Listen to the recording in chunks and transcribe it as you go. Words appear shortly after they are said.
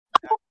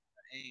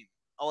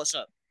Oh, what's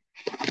up?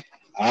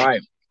 All right.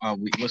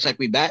 Looks like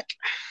we back.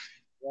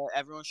 Well,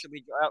 everyone should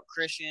be out.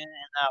 Christian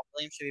and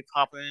William should be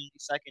popping in a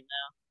second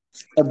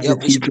now.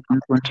 Yep, we should be.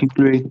 1, 2,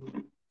 3.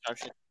 Type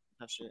shit.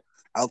 Type shit.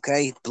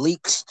 Okay,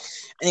 bleaks.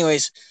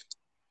 Anyways,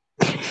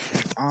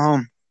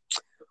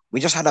 we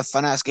just had a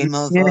fun ass game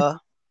of we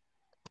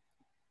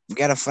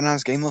got a fun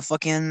ass game of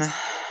fucking what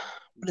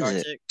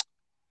is it? Gartic.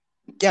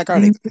 Yeah,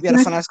 Gartic. We had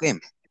a fun ass game.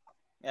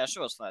 Yeah,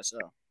 sure was fun so.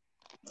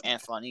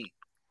 And funny.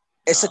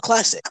 It's a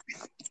classic.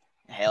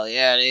 Hell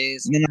yeah, it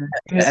is. You know,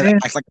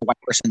 act like a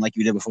white person like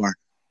you did before.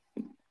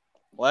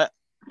 What?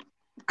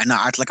 I know,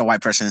 act like a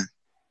white person.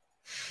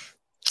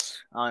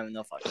 I don't even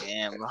know if I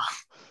can, bro.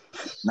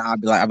 Nah,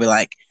 I'd be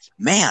like,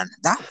 man,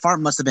 that fart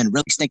must have been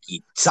really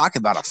stinky. Talk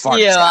about a fart.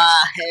 Yeah,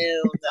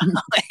 hell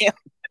no.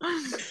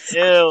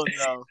 Hell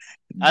no.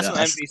 That's some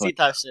NPC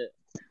type shit.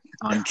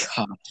 On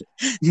God.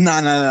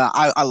 No.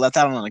 I left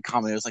that on the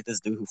comment. It was like this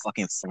dude who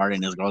fucking farted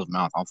in his girl's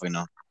mouth. I don't fucking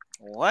know.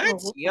 What?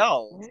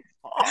 Yo.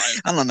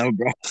 I don't know,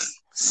 bro.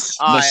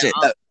 All right, shit.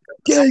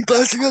 Gang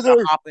back together. I'm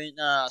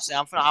gonna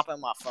hop in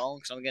my phone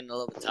because I'm getting a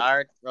little bit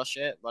tired. Real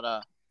shit.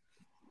 But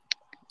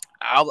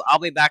I'll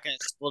be back in a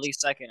split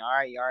second. All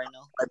right, you already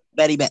know.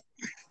 Betty bet.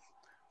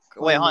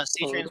 Wait, hold on.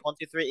 C-Trains 1,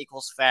 2, 3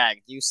 equals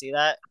fag. Do you see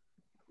that?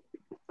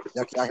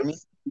 Yo, can you hear me?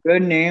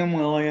 Good name,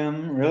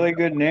 William. Really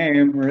good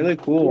name. Really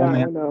cool, yeah,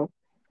 man. I know.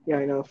 Yeah,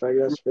 I know. Fag,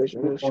 that's fish.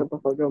 I'm gonna shut the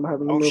fuck up. I'm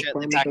having a little Shit,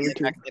 problem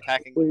they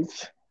packing.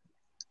 Please.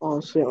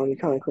 Honestly, I'm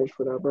kind of cringe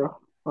for that, bro.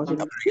 Honestly,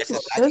 who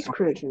says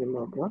cringe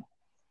anymore, bro?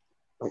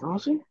 Like,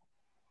 honestly?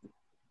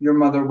 Your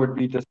mother would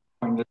be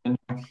disappointed in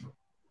you.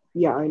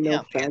 Yeah, I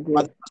know,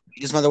 faggot.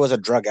 His mother was a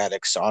drug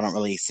addict, so I don't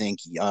really think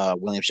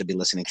William should be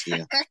listening to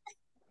you.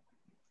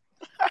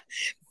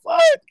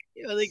 Fuck!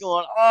 Yo, they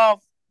going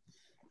off.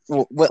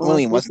 Well,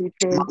 William, what's you're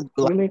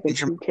making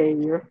 2K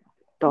a year?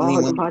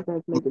 Dog, the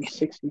podcast making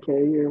 60K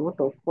a year. What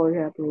the fuck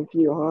happened with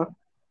you, huh?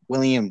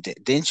 William,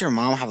 didn't your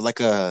mom have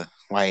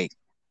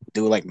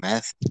do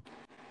meth?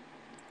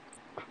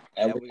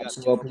 Yeah, we got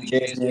 2 open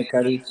J's near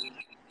Cuddy.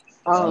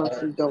 I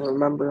honestly don't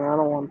remember. I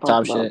don't want to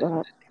talk about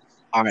that.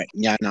 All right,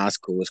 yeah, no, it's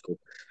cool.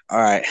 All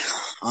right,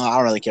 I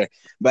don't really care,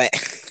 but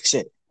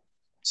shit.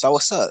 So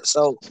what's up?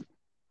 So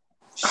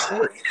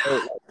shit.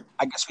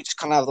 I guess we just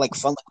kind of have like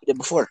fun like we did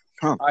before,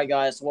 huh? All right,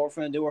 guys. What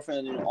we're gonna do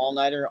an all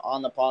nighter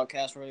on the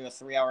podcast. We're gonna do a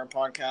 3-hour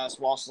podcast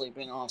while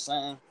sleeping. You know what I'm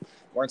saying?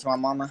 Word to my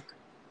mama.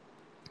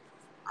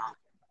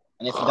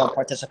 And if you don't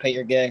participate,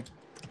 you're gay.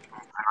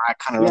 I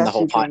kind of run the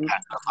whole podcast.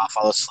 If I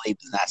fall asleep,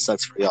 then that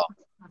sucks for y'all.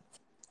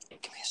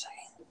 Give me a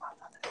second.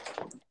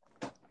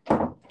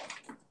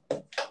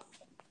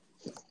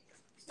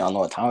 Y'all know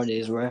what time it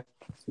is, bro?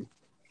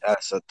 Yeah,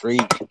 so 3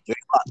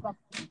 o'clock.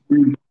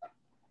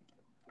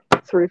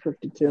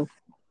 3:52.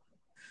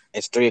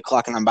 It's 3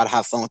 o'clock, and I'm about to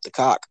have fun with the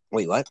cock.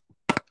 Wait, what?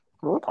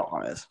 What?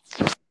 Pause.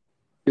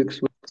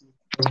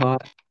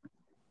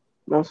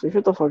 No, so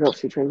shut the fuck up,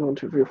 C-Trains 1,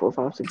 2, 3, 4,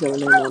 5, 6,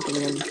 7, 8, 9, 10,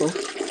 11,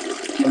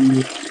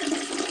 12.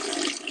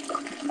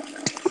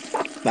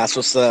 That's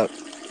what's up.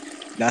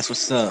 That's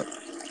what's up.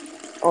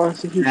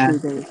 Honestly, who's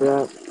shooting for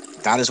that?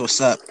 That is what's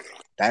up.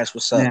 That is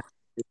what's up. Yeah.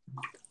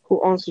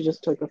 Who honestly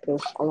just took a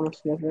piss? I want to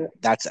sniff it.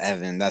 That's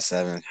Evan. That's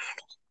Evan.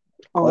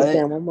 Oh, what?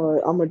 Damn, I'm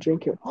gonna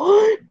drink it.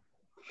 What?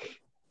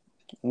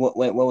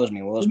 What was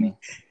me? What was me?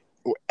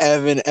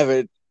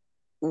 Evan.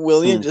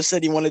 William just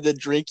said he wanted to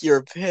drink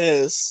your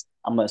piss.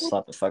 I'm gonna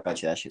slap the fuck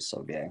out you. That shit's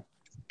so gay.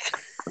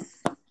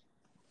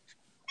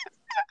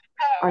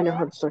 I know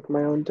how to suck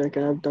my own dick,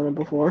 and I've done it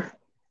before.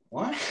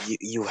 What?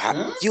 You have?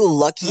 Huh? You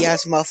lucky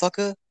ass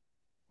motherfucker.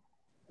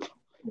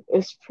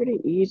 It's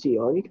pretty easy.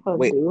 All you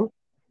gotta do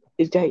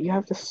is that you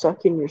have to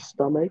suck in your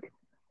stomach,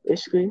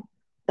 basically,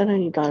 and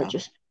then you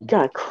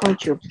gotta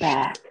crunch your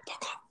back.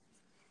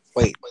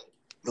 Wait.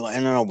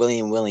 No,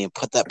 William,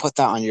 put that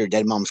on your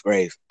dead mom's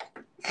grave.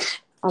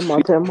 On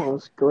my dead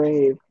mom's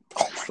grave.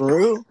 For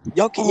real?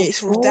 Yo, it's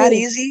that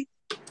easy?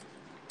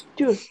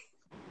 Dude,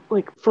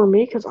 like, for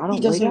me, because I don't He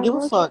doesn't give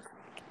a fuck.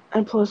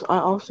 And plus, I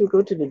also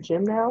go to the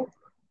gym now.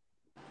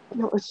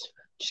 No, it's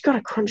just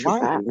gotta crunch your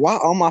back. Why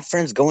all my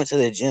friends going to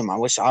the gym? I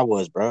wish I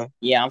was, bro.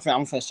 Yeah, I'm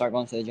gonna start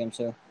going to the gym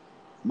too.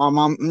 My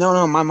mom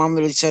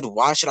literally said,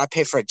 why should I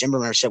pay for a gym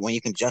membership when you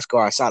can just go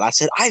outside? I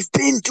said, I've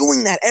been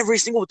doing that every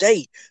single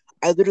day.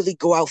 I literally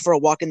go out for a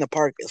walk in the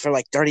park for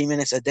like 30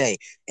 minutes a day,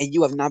 and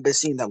you have not been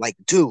seeing that. Like,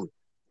 dude,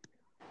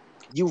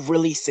 you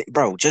really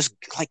bro, just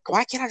like,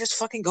 why can't I just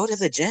fucking go to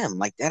the gym?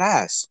 Like, that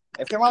ass.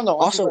 If your mom don't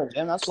want to go to the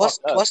gym, that's plus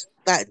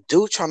that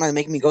dude trying to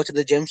make me go to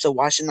the gym, so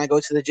why shouldn't I go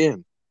to the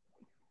gym?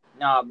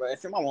 Nah, bro,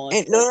 if your mom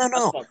wants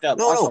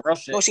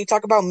to No, she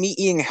talk about me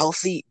eating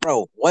healthy,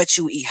 bro. What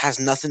you eat has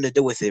nothing to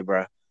do with it,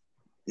 bro.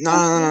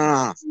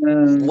 No.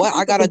 What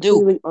I gotta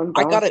do?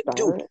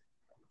 Dude,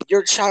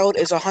 your child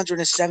is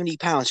 170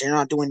 pounds. You're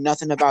not doing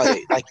nothing about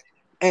it. Like,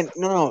 and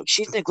no,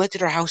 she's neglected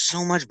her house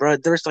so much, bro.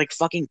 There's like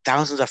fucking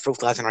thousands of fruit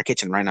flies in our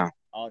kitchen right now.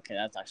 Okay,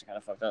 that's actually kind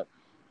of fucked up.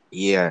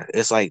 Yeah,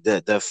 it's like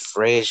the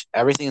fridge,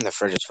 everything in the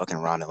fridge is fucking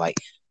rotten. Like,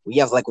 we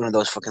have like one of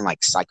those fucking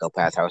like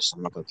psychopath houses.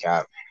 I'm not gonna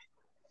cap.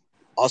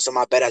 Also,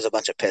 my bed has a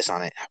bunch of piss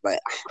on it. But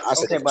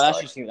okay, but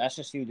that's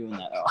just you doing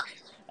that. Oh,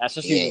 that's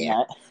just you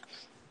doing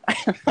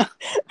that.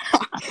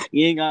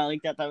 You ain't gotta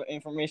leak that type of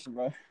information,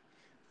 bro.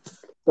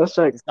 That's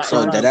like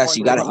so deadass.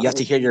 You have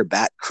to hear your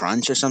bat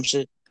crunch or some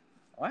shit.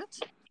 What?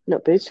 No,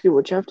 basically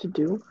what you have to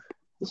do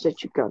is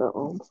that you gotta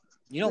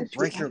You don't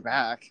break your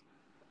back.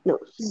 No,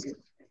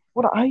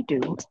 what I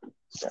do.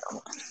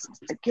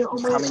 I get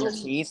on my your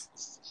teeth.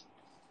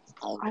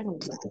 I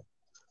don't know.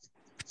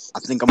 I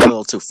think I'm a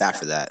little too fat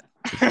for that.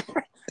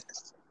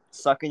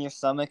 Suck in your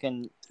stomach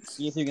and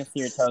see if you can see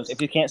your toes.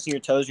 If you can't see your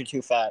toes, you're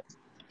too fat.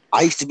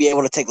 I used to be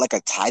able to take like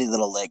a tiny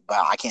little lick, but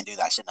I can't do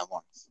that shit no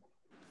more.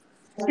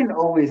 I can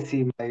always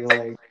see my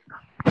leg.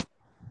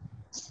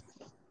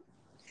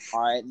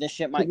 All right, this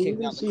shit might kick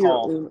me out the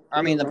call.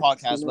 I mean the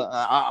podcast, but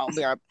I'll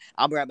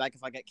be right back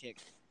if I get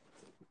kicked.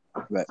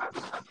 Right.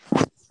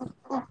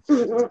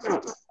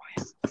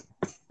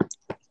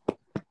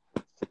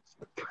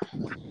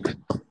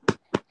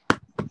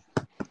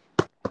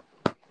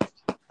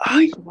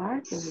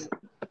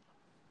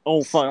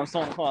 Oh fuck! I'm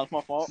still on the call. That's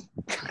my fault.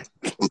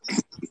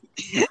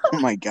 Oh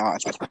my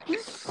gosh. No,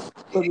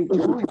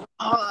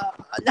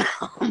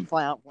 I'm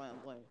playing.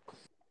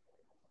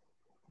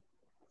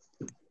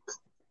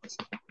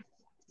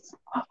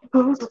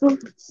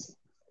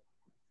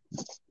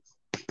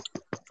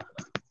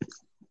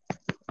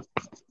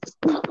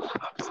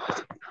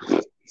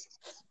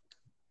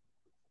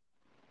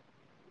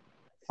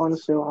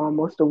 Honestly,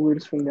 what's the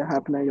weirdest thing that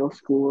happened at your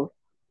school?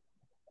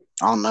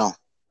 I don't know.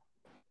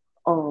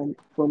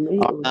 For me, it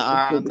was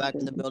I'm back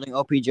in the building.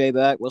 OPJ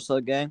back. What's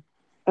up, gang?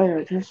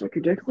 Hey, can I suck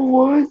your dick?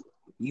 What?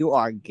 You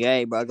are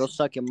gay, bro. Go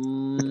suck your.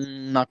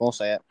 Not gonna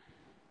say it.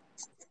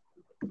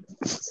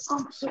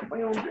 I'm suck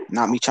my own dick.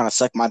 Not me trying to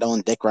suck my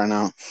own dick right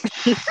now.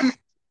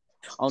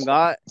 On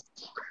God.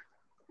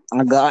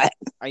 On God.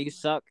 Are you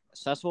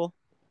successful?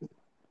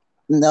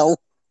 No.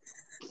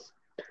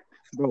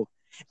 Bro,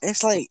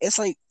 it's like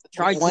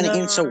try 1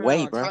 inch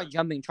away, bro. Try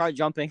jumping. Try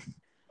jumping.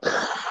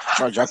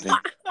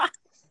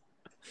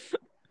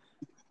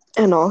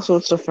 And also,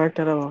 it's the fact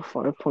that I have a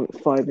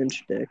 5.5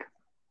 inch dick.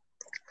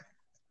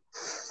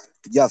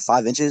 You have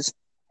 5 inches?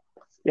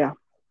 Yeah.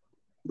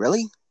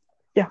 Really?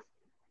 Yeah.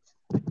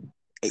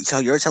 So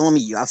you're telling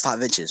me you have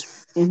 5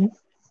 inches? Mm-hmm.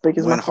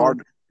 Because when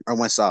hard or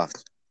when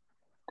soft?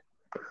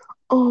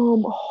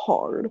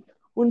 Hard.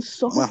 When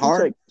soft, when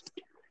hard? It's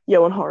like, yeah,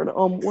 when hard.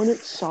 When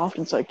it's soft,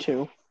 it's like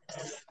 2.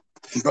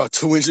 Bro,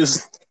 2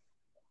 inches.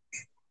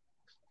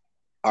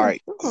 All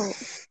right. Oh.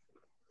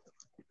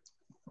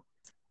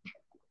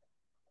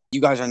 You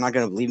guys are not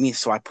gonna believe me,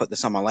 so I put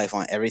this on my life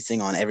on everything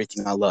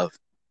I love.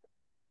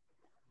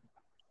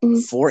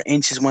 4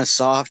 inches when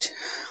soft,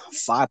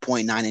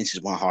 5.9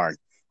 inches when hard.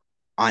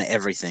 On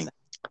everything.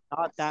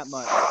 Not that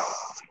much.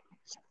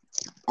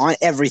 On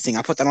everything.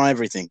 I put that on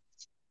everything.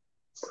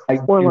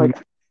 Like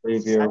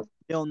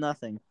still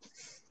nothing.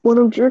 When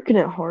I'm jerking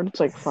it hard, it's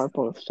like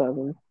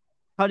 5.7.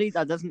 Cuddy,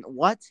 that doesn't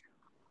what?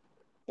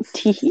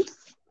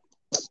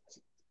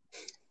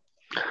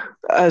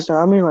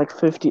 I mean like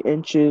 50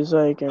 inches,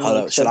 like. And hold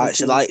like up, should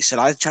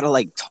I try to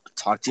like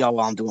talk to y'all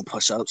while I'm doing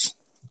push-ups?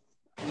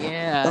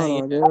 Yeah.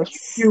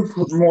 You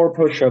put more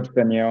push-ups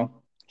than you.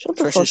 Shut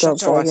the fuck up,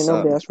 Foggy.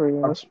 Nobody asked for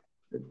you.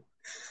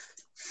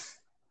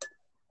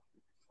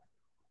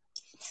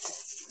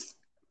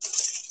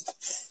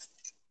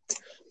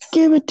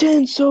 Give it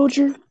 10,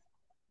 soldier.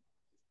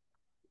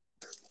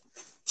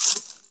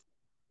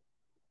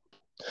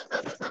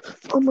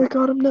 Oh my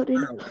god, I'm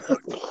nutting.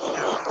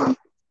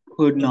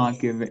 Could not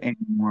give any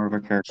more of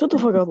a character. Shut the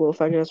fuck up, little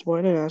faggot ass boy.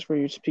 I didn't ask for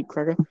you to speak,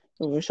 cracker.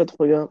 Shut the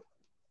fuck up.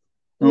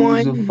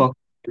 Who the fuck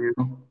are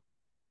you?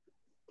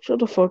 Shut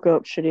the fuck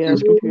up, shitty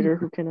ass computer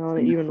who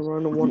cannot even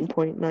run a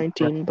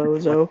 1.19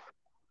 bozo.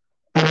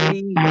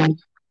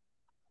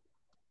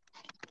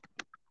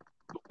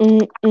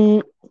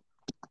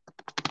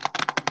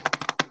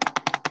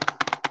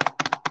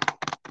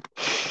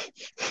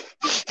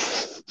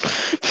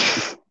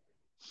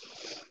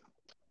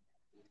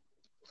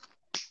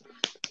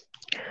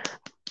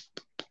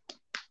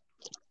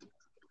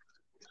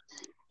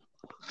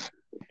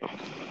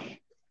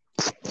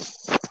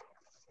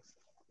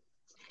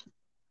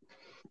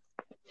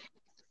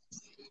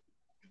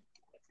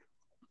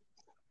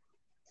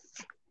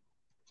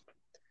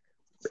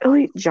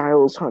 Elliot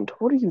Giles Hunt,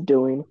 what are you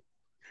doing?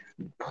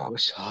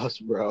 Push-ups,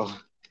 bro.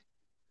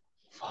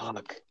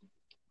 Fuck.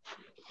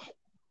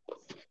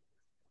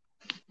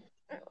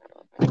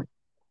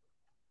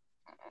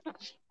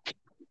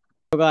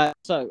 Okay,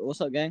 what's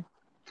up, gang?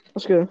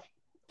 What's good?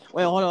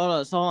 Wait, hold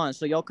on.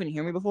 So y'all couldn't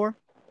hear me before?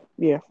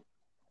 Yeah.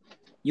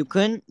 You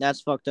couldn't?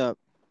 That's fucked up.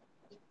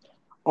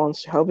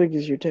 Honestly, how big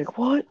is your dick?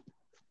 What?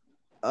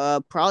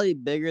 Probably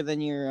bigger than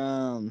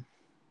your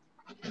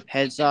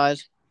head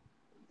size.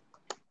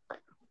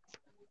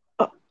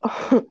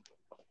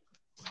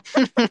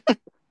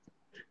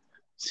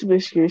 So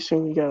basically,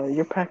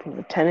 you're packing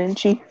a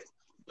 10-inchy?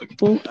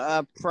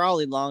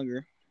 Probably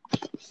longer.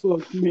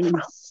 Fuck me.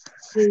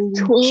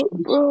 12,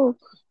 bro.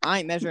 I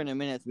ain't measuring in a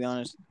minute, to be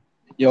honest.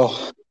 Yo,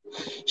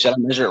 should I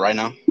measure it right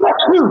now?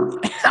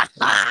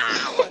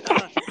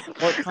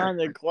 What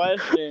kind of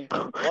question?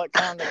 What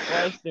kind of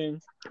question?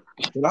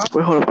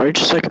 Wait, hold up. Are you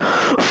just like?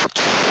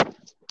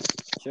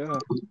 Sure.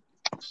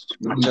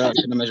 I'm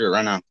gonna measure it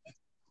right now.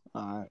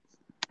 All right.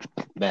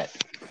 Bet.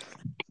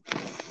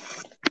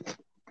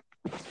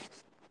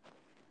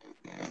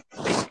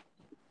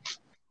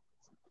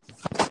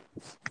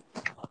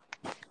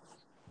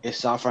 It's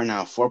soft right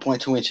now.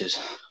 4.2 inches.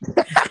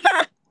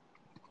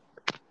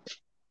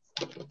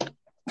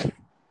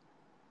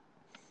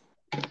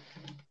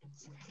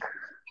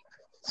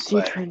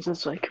 C-Trains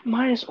is like,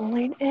 mine is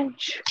only an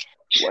inch.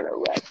 What a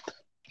wreck.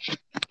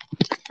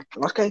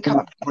 What's kind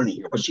of funny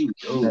here? What you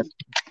do?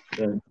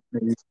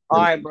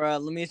 All right, bro.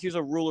 Let me just use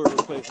a ruler real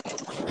quick.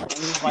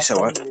 You said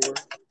what? Ruler.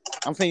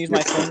 I'm gonna use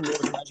my phone ruler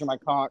to measure my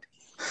cock.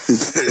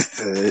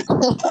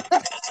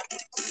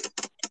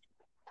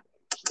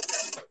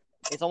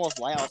 It's almost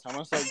light outside. I'm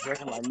gonna start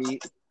jerking my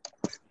meat.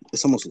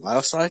 It's almost light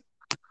outside?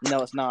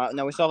 No, it's not.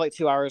 No, we still have like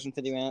 2 hours and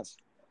 50 minutes.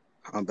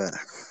 I bet.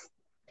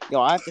 Yo,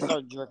 I have to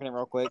start jerking it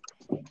real quick.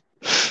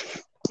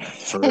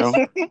 For real?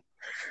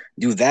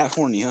 You that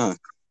horny, huh?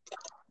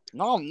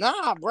 No, I'm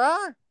not, bro.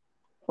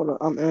 Hold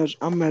on,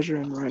 I'm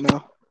measuring right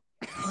now.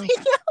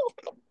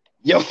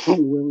 Yo,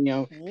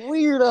 William.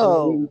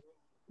 Weirdo.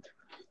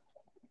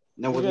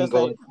 No, we can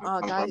go.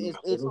 Guys,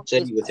 it's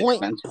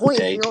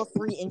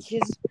 0.03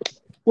 inches.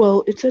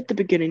 Well, it's at the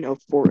beginning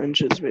of 4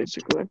 inches,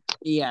 basically.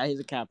 Yeah, he's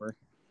a capper.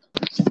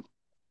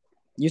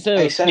 You said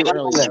it was too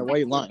early. Why are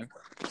you lying?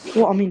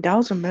 Well, I mean, that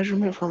was a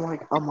measurement from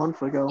like a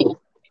month ago.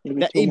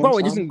 Bro,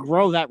 it doesn't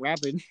grow that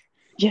rapid.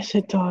 Yes,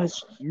 it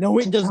does. No,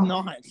 it does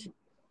not.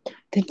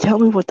 Then tell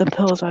me what the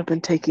pills I've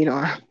been taking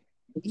are.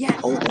 Yeah.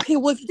 Okay.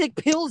 Well, if you take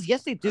pills,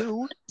 yes, they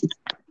do.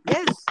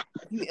 Yes.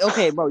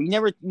 Okay, bro. You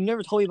never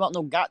told me about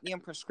no goddamn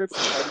prescription.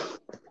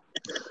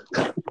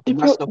 They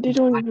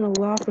don't even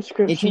allow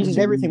prescriptions. It changes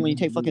everything when you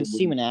take fucking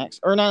Seminax.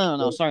 Or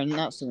no. Sorry,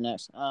 not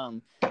Seminax.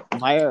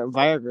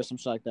 Viagra or some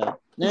shit like that.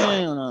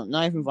 No.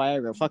 Not even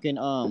Viagra. Fucking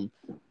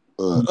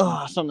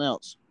something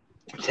else.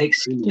 Take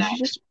Seminax. Did you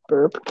just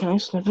burp? Can I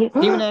sniff it?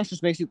 Seminax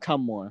just makes you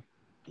come more.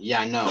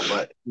 Yeah, I know,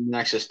 but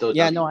Seminax is still.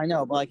 Yeah, no, I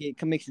know, but like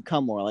it makes you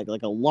come more, like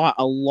a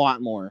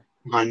lot more.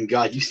 My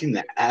God, you seen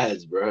the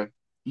ads, bro?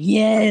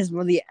 Yes,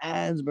 bro, the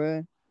ads,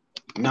 bro.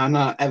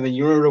 No, Evan,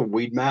 you remember the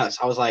weed maps?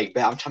 I was like,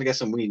 "Bet I'm trying to get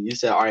some weed." And you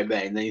said, "All right,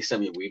 bet," and then you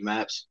sent me weed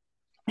maps.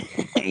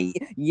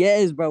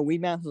 Yes, bro,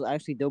 weed maps was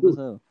actually dope as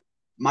hell.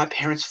 My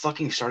parents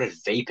fucking started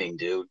vaping,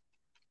 dude.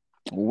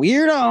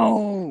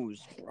 Weirdos,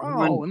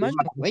 bro. Imagine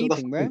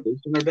vaping, bro.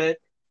 In their bed.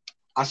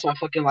 I saw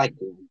fucking like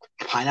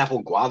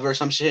pineapple guava or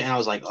some shit, and I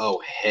was like, "Oh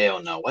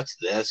hell no, what's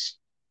this?"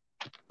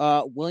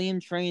 William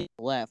Train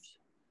left.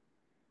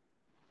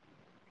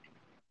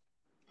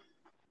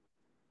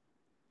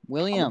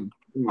 William.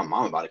 My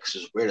mom about it because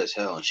it's weird as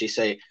hell, and she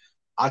say,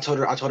 I told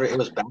her it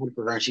was bad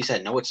for her, and she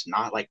said, "No, it's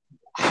not." Like,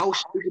 how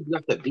stupid do you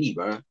have to be,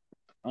 bro?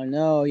 I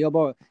know, yo,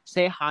 bro.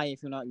 Say hi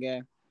if you're not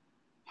gay.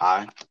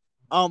 Hi.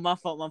 Oh, my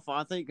fault.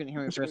 I thought you couldn't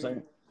hear me for a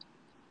second.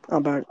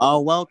 I'm back. Oh,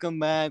 welcome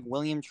back,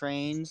 William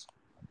Trains.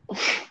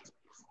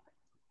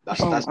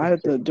 That's I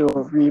had to do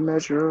a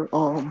remeasure.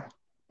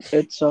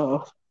 It's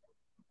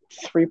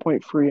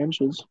 3.3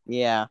 inches.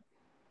 Yeah.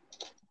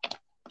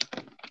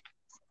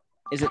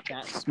 Is it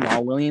that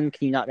small, William?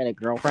 Can you not get a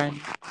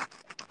girlfriend?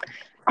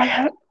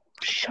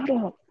 Shut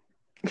up.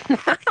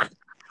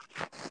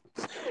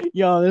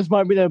 Yo, this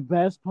might be the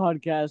best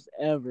podcast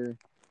ever.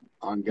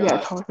 On God. Yeah,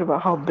 talking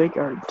about how big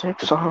our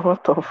dicks are.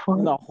 What the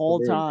fuck? The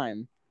whole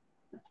time.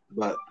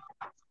 But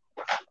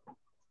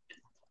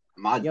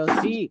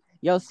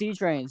Yo,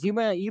 C-Trains, you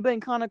been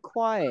kind of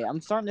quiet.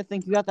 I'm starting to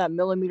think you got that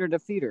millimeter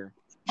defeater.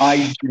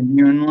 I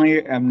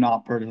genuinely am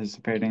not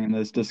participating in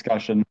this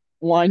discussion.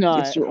 Why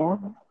not? Yes, you are.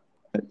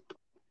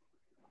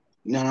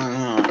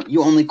 No.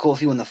 You only cool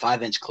if you in the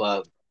 5-inch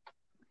club.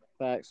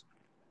 Facts.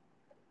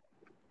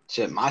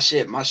 Shit, my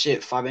shit,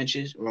 5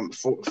 inches,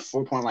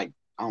 4 point, like,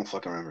 I don't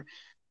fucking remember.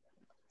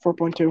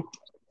 4.2.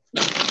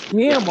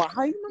 Damn,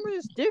 how you remember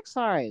this dick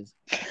size?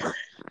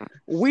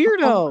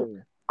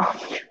 Weirdo.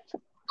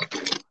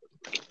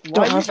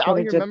 Why you out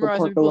here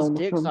memorizing people's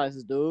dick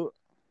sizes, dude?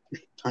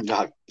 I'm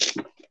not.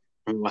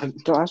 What?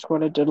 Don't ask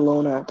what I did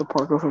alone at the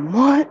park with him.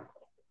 What?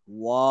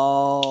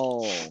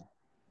 Whoa.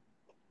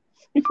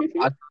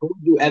 I told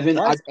you, Evan.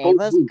 That's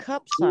Ava's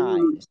cup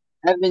size.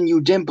 Evan,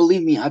 you didn't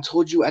believe me. I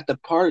told you at the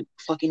park,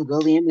 fucking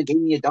William gave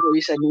me $1.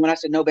 He said no when I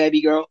said no,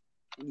 baby girl.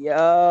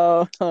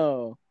 Yo.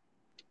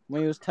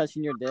 When he was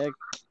touching your dick.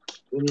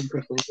 William,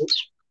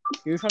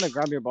 he was trying to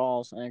grab your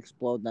balls and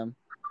explode them.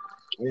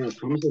 Yeah,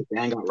 Thomas's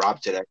dad got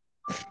robbed today.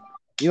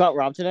 You got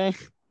robbed today?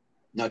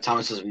 No,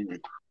 Thomas's mom.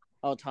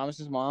 Oh,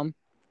 Thomas's mom?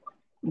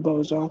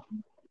 Bozo.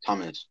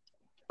 Thomas.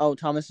 Oh,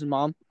 Thomas's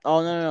mom?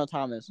 Oh, no,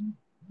 Thomas.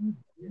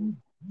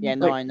 Yeah,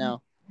 no, I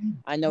know.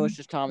 I know it's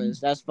just Thomas.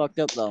 That's fucked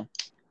up, though.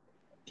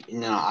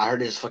 No, I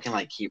heard his fucking,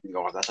 like, keeping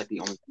go off. That's, like,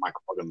 the only time I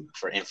called him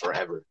in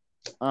forever.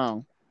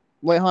 Oh.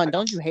 Wait, hon,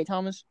 don't you hate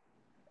Thomas?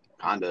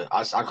 Kinda.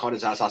 I called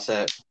his ass.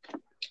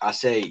 I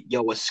said,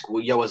 yo, what's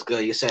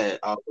good? He said,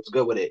 what's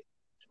good with it?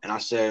 And I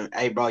said,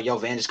 "Hey, bro, your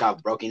van just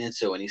got broken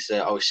into." And he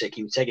said, "Oh shit,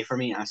 can you take it for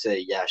me?" And I said,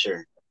 "Yeah,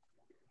 sure."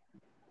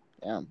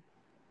 Yeah.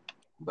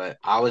 But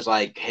I was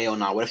like, "Hell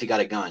no! What if he got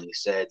a gun?" He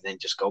said, "Then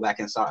just go back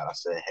inside." I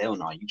said, "Hell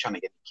no! You trying to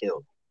get me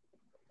killed?"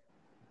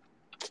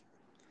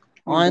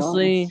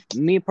 Honestly,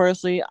 me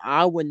personally,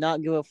 I would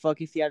not give a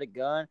fuck if he had a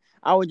gun.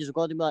 I would just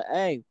go to be like,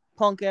 "Hey,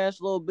 punk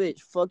ass little bitch,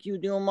 fuck you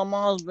doing my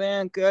mom's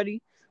van,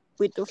 Cuddy.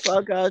 Beat the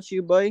fuck out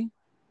you, boy."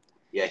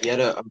 Yeah, he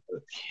had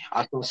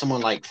I saw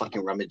someone like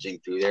fucking rummaging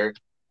through there.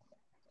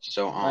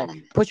 So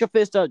Like, put your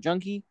fist up,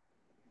 junkie.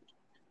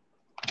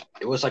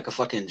 It was like a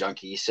fucking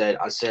junkie.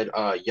 I said,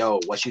 yo,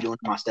 what you doing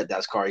to my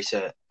stepdad's car? He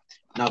said,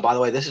 no, by the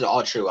way, this is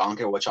all true. I don't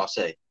care what y'all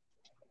say.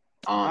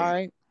 All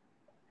right.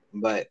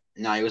 But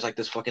no, he was like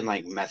this fucking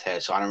like meth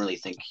head, so I don't really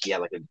think he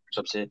had like a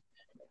subset.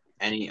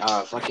 And he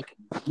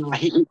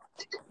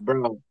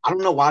bro, I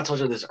don't know why I told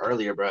you this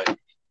earlier, bro.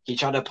 He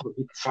tried to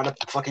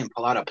fucking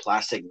pull out a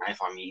plastic knife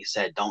on me. He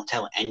said, "Don't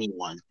tell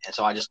anyone." And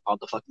so I just called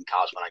the fucking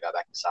cops when I got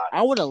back inside.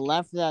 I would have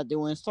left that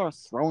dude and start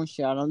throwing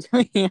shit at him.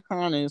 To be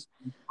honest,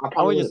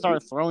 I would just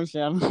start throwing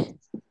shit at him.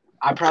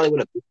 I probably would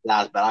have beat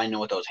that, but I didn't know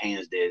what those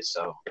hands did.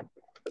 So,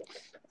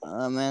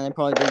 man, they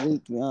probably did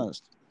weak, to be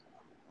honest.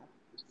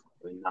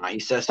 But nah, he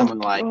said something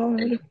like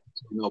hey,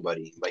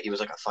 nobody, but he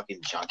was like a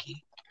fucking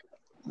junkie.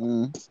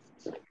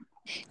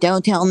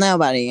 Don't tell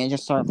nobody, and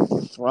just start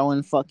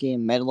throwing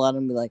fucking metal at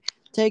him. Be like,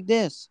 take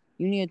this.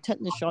 You need a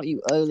tetanus shot,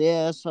 you ugly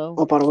asshole.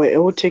 Oh, by the way,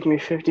 it would take me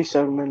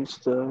 57 minutes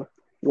to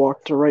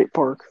walk to Wright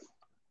Park.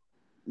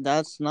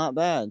 That's not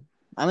bad.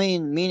 I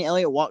mean, me and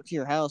Elliot walked to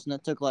your house, and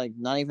that took like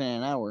not even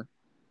an hour.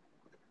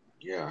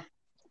 Yeah.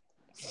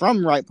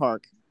 From Wright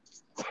Park.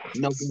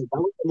 No, that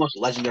was the most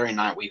legendary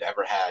night we've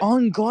ever had.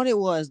 On God, it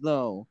was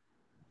though.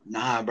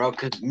 Nah, bro,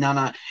 cause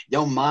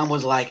your mom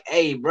was like,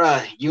 "Hey, bro,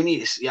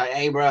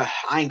 hey, bro,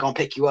 I ain't gonna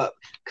pick you up,"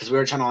 cause we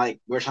were trying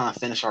to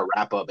finish our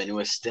wrap up, and it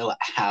was still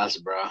ass,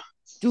 bro.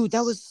 Dude,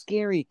 that was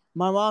scary.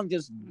 My mom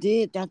just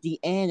did at the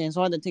end, and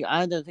so I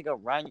had to take a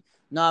ride.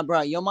 Nah,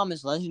 bro, your mom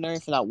is legendary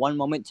for that one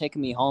moment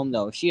taking me home,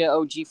 though. She an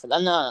OG for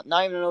that. Nah,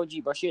 not even an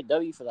OG, bro. She a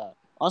W for that.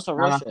 Also,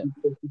 Russia.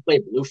 She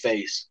played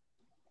Blueface.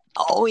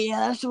 Oh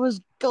yeah, that shit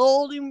was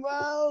golden,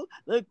 bro.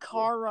 The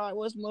car ride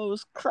was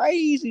most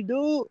crazy,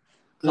 dude.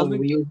 No,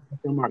 we used to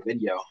film our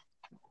video.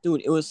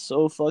 Dude, it was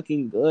so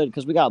fucking good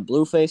because we got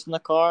Blueface in the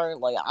car.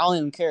 Like, I don't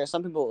even care.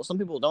 Some people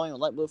don't even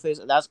like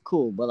Blueface. That's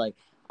cool, but like,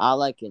 I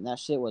like it. That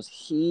shit was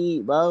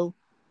heat, bro.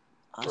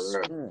 I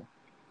swear.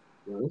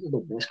 Yeah, this is the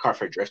best car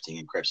for drifting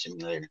in Crip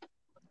Simulator.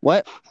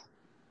 What?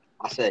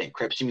 I said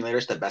Crip Simulator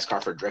is the best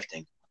car for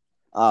drifting.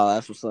 Oh,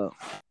 that's what's up.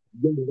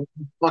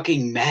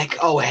 Fucking mech?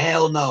 Oh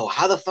hell no!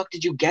 How the fuck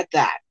did you get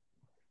that?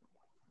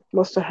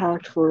 Must have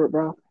hacked for it,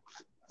 bro.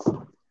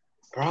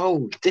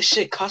 Bro, this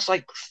shit costs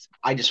like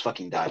I just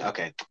fucking died.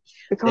 Okay.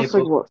 It costs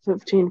like what,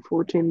 15,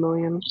 14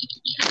 million?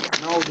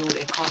 No, dude,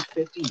 it costs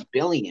 50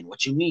 billion.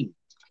 What you mean?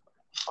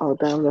 Oh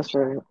damn, that's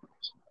right.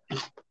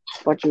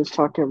 But you was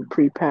talking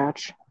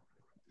pre-patch.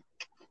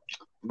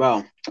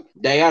 Bro,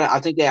 I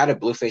think they added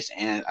Blueface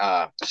and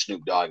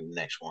Snoop Dogg in the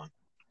next one.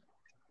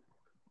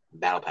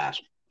 Battle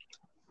Pass.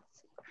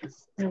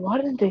 Man, why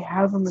didn't they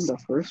have them in the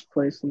first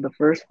place in the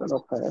first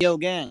Battle Pass? Yo,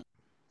 gang.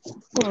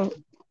 Well,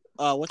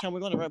 what time we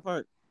going to Red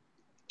Park?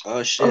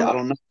 Oh shit, I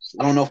don't know.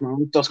 I don't know if my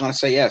still gonna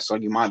say yes, so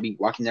you might be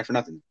walking there for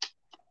nothing.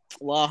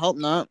 Well, I hope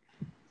not.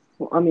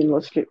 Well, I mean,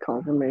 let's get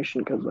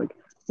confirmation because,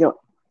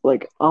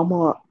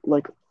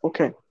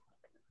 okay,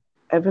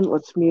 Evan,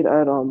 let's meet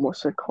at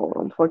what's it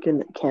called?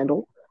 Fucking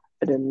Candle,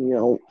 and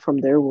then from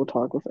there we'll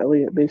talk with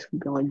Elliot. Basically,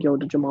 be like, yo,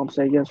 did your mom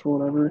say yes or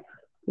whatever?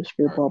 Just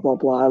get blah blah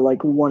blah. Like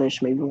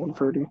 1ish, maybe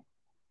 1:30.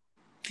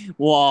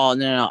 Well,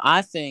 no.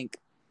 I think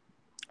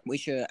we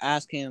should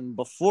ask him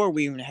before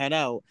we even head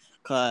out,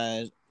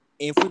 cause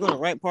if we go to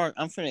Wright Park,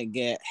 I'm finna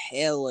get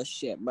hella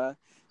shit, bro.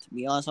 To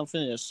be honest, I'm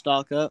finna just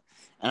stock up,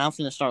 and I'm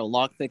finna start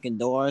lockpicking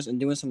doors and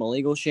doing some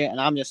illegal shit,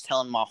 and I'm just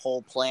telling my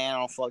whole plan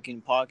on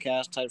fucking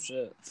podcast type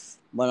shit.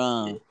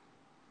 But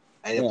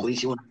Hey, the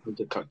police, you want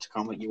to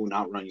come, you will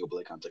not run your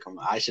black on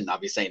Tacoma. I should not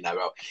be saying that,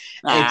 bro.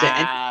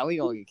 We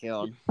gonna get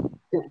killed.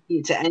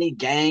 To any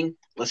gang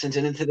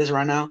listening to this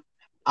right now,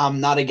 I'm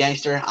not a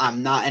gangster.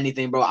 I'm not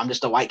anything, bro. I'm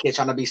just a white kid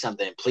trying to be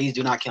something. Please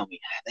do not kill me.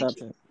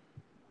 Thank you.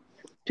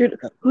 Dude,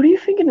 who do you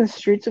think in the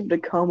streets of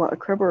Tacoma, a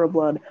Crip or a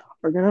Blood,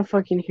 are gonna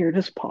fucking hear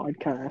this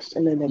podcast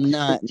in the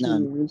next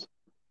 15 years?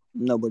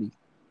 Nobody.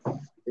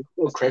 There's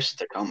still Crips in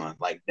Tacoma.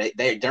 Like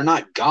they're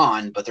not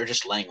gone, but they're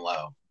just laying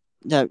low.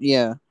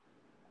 Yeah.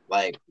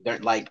 Like they're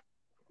like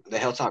the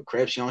Hilltop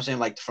Crips. You know what I'm saying?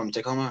 Like from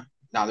Tacoma.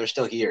 No, they're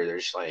still here. They're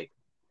just like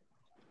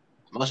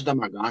most of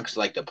them are gone because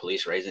like the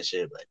police raising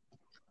shit, but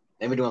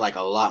they've been doing like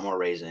a lot more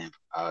raising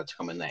to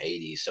come in the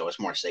 80s, so it's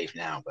more safe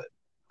now. But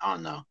I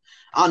don't know.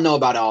 I don't know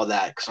about all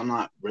that because I'm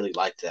not really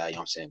like that. You know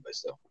what I'm saying? But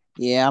still.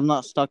 Yeah, I'm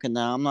not stuck in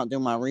that. I'm not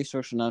doing my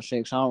research on that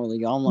shit. So I don't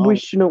really. We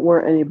shouldn't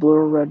wear any blue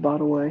or red, by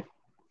the way.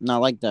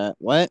 Not like that.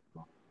 What?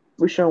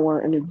 We shouldn't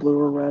wear any blue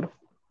or red.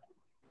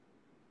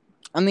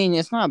 I mean,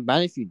 it's not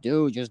bad if you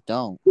do. Just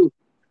don't.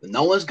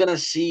 No one's gonna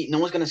see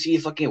a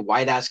fucking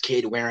white ass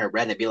kid wearing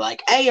red and be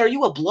like, "Hey, are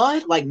you a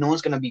blood?" Like, no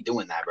one's gonna be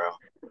doing that, bro.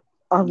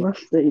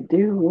 Unless they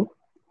do.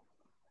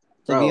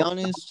 To be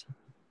honest,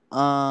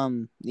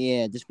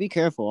 yeah, just be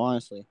careful,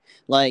 honestly.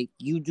 Like,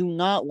 you do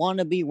not want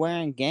to be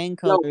wearing gang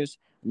colors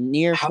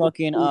near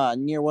fucking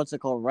near what's it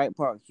called, Wright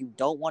Park. You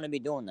don't want to be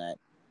doing that.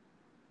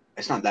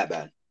 It's not that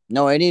bad.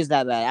 No, it is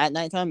that bad. At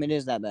nighttime, it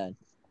is that bad.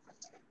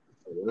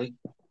 Really?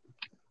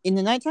 In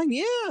the nighttime,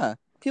 yeah.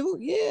 People,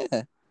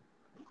 yeah.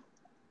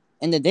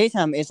 In the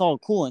daytime, it's all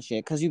cool and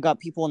shit because you got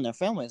people and their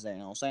families there. You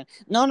know what I'm saying?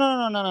 No.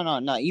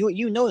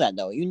 You know that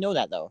though. You know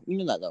that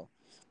though.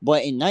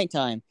 But in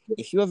nighttime,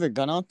 if you ever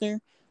gone out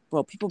there,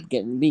 bro, people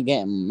be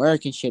getting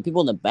murked and shit.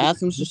 People in the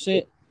bathrooms and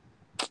shit.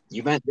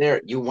 You went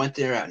there. You went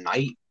there at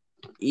night.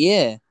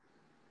 Yeah.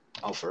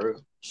 Oh, for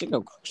real? Shit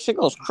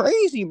goes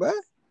crazy, bro.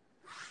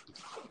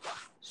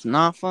 It's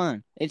not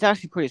fun. It's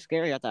actually pretty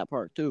scary at that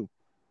park too.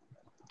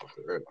 Oh,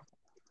 for real.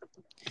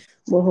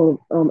 Well, hold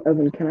on,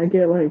 Evan, can I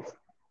get like?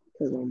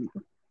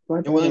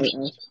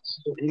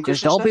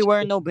 Just don't be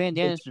wearing no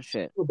bandanas and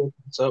shit.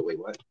 So wait,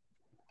 what?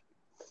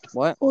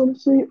 What?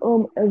 Honestly,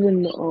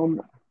 Evan,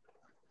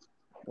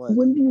 what?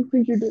 When do you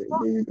think you're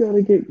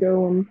gonna get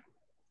going?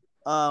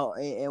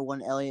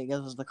 When Elliot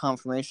gives us the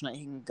confirmation that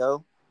he can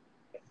go.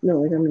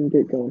 No, like I'm gonna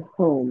get going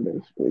home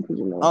basically, because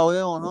you know. Oh,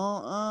 you're going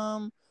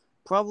home?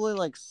 Probably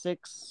like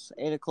 6,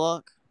 8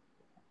 o'clock.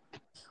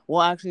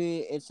 Well,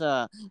 actually, it's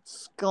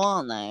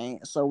school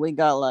night, so we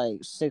got like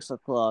 6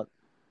 o'clock.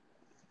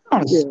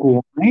 Not a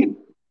school night.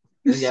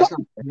 Yeah, it's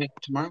not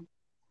tomorrow.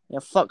 Yeah,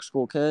 fuck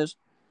school, cuz.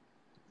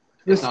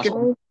 It's not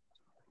school.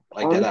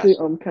 Like honestly,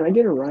 can I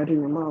get a ride in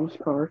your mom's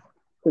car?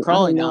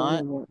 Probably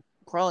not.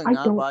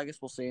 But I guess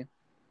we'll see.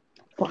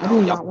 But I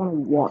do not want to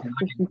walk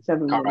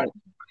 57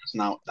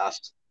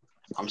 minutes.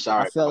 I'm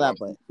sorry. I feel that,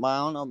 but I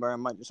don't know, bro. It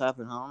might just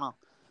happen. I don't know.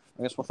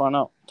 I guess we'll find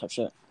out. Type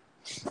shit.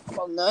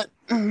 I'm nut.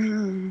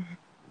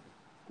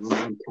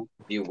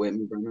 You with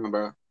me,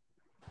 bro?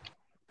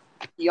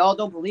 Y'all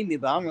don't believe me,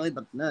 but I'm really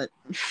about to nut.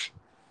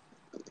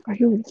 Are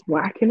you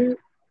whacking it?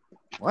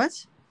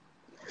 What?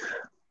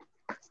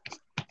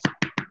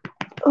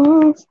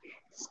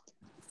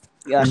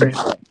 Yeah.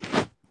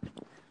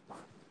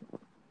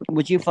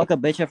 Would you fuck a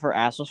bitch if her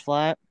ass was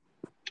flat?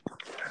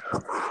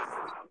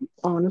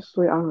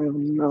 Honestly, I don't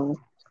even know.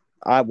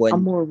 I wouldn't.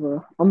 I'm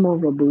more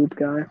of a boob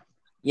guy.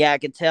 Yeah, I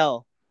could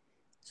tell.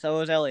 So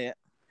is Elliot.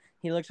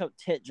 He looks up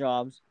tit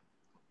jobs.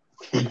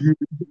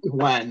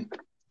 When?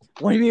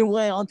 What do you mean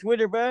when? On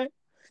Twitter, bro?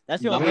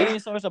 That's your main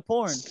source of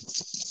porn.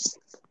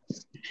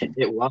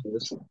 It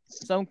was.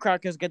 Some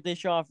crackers get this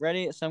shit off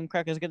Reddit. Some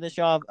crackers get this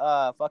shit off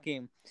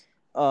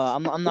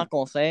I'm not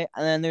gonna say it.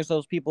 And then there's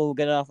those people who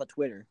get it off of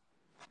Twitter.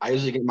 I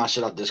usually get my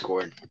shit off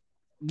Discord.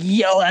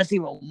 Yo, that's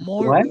even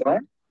more.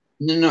 What?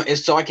 No,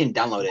 it's so I can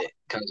download it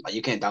because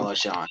you can't download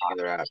shit on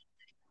either app.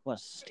 But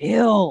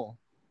still,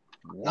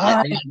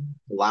 what?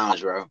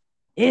 Lounge, bro.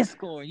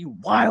 Discord, you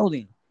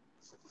wilding?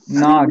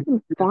 Nah,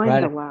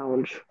 find the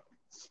lounge.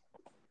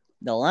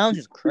 The lounge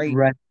is crazy.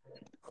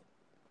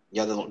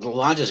 Yeah, the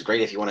lounge is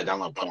great if you want to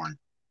download porn.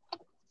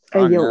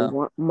 Hey,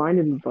 yo, mind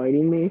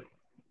inviting me?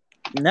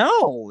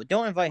 No,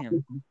 don't invite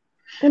him.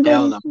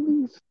 Hell no.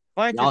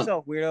 Find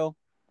yourself, weirdo.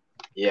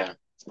 Yeah.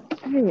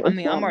 Hey, I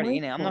mean, I'm already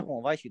in it. I'm not gonna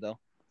invite you though.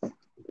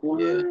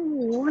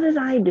 What did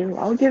I do?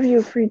 I'll give you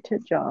a free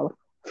tit job.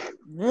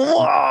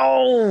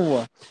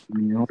 Whoa,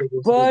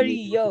 buddy,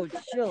 yo,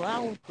 chill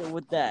out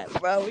with that,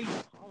 bro. What are you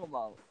talking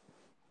about?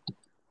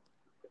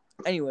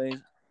 Anyways,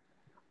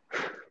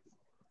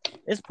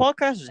 this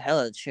podcast is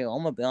hella chill.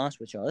 I'm gonna be honest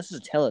with y'all. This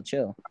is hella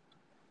chill.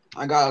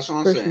 I got that's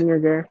what I'm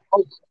saying.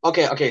 Oh,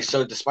 okay.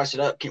 So to spice it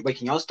up, can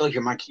y'all still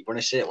hear my keyboard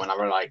and shit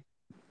whenever like?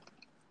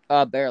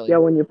 Barely. Yeah,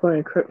 when you're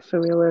playing Crip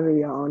Simulator,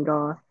 yeah, on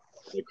God.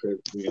 The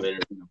Crip Simulator.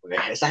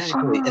 It's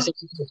actually a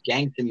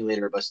gang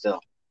simulator, but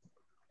still.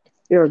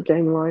 You're a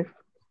gang life.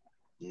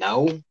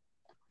 No.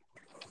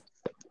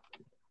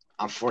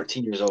 I'm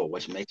 14 years old.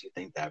 What makes you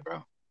think that,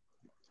 bro?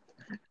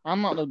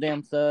 I'm not no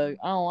damn thug.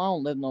 I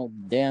don't live no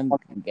damn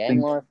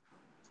gang life.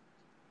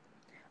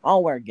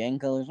 I'll wear gang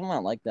colors. I'm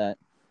not like that.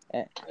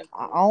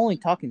 I only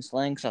talk in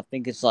slang because I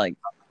think it's like,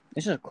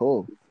 this is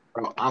cool.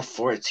 Bro, I'm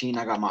 14.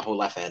 I got my whole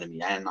life ahead of me,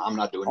 and I'm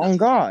not doing nothing. Oh,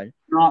 God.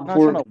 I'm not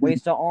trying to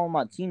waste all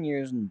my teen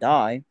years and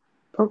die.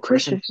 Bro,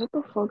 Christian, shut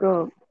the fuck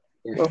up.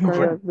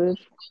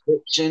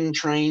 Christian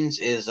trains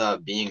is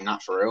being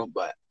not for real,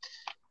 but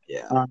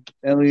yeah.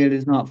 Elliot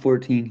is not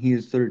 14. He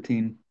is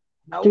 13.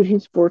 No. Dude,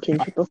 he's 14.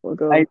 Shut the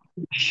fuck up. I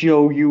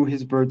show you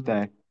his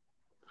birthday.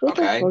 Shut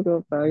the fuck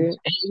up, faggot.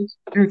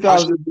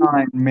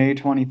 2009, May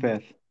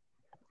 25th.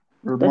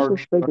 Or that's March,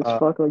 as big as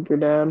fuck like your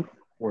dad.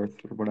 4th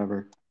or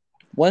whatever.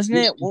 Wasn't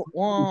it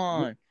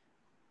one?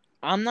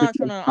 I'm not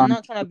trying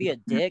to be a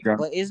dick,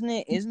 but isn't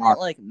it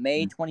like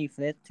May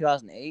 25th,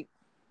 2008?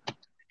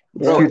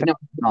 Bro, no,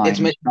 it's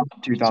May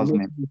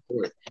 2008.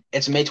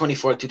 It's May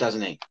 24th,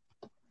 2008.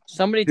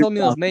 Somebody told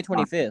me it was May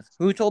 25th.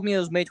 Who told me it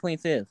was May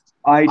 25th?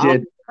 I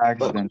did,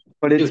 accident.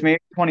 But it's May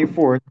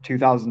 24th,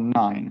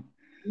 2009.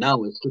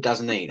 No, it's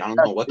 2008. I don't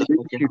know what the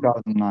fuck.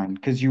 2009,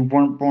 because you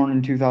weren't born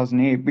in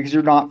 2008, because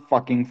you're not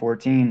fucking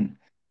 14.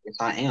 Yes,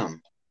 I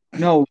am.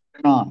 No,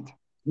 you're not.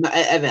 No,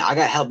 Evan, I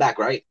got held back,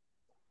 right?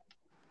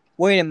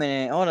 Wait a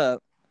minute. Hold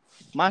up.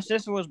 My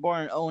sister was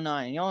born in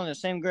 2009. Y'all in the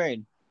same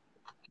grade.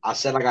 I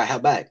said I got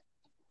held back.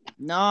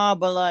 Nah,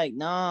 but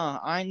nah.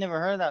 I ain't never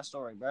heard that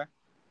story, bro.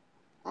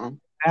 Huh?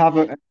 I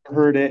haven't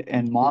heard it,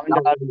 and mom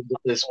and dad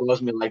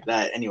disclose me like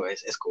that.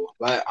 Anyways, it's cool.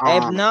 But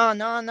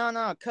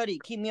no, Cuddy,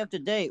 keep me up to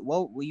date.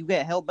 What, will you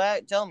get held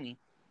back? Tell me.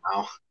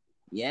 No.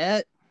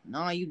 Yeah?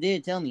 No, you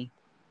did. Tell me.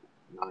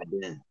 No, I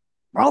didn't.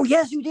 Oh,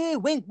 yes, you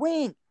did. Wink,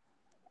 wink.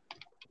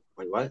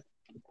 Wait, what?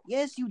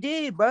 Yes, you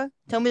did, bro.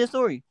 Tell me the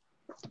story.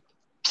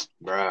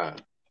 Bruh.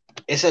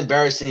 It's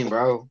embarrassing,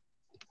 bro.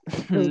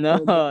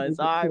 No, it's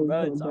alright,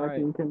 bro. It's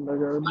alright.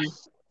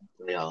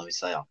 Yeah, let me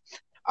say y'all.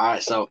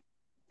 Alright, so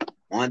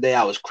one day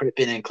I was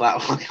cripping in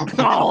class.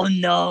 Oh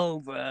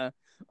no, bro.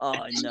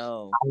 Oh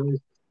no.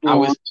 I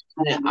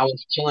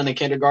was chilling in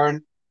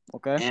kindergarten.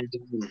 Okay.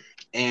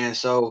 And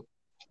so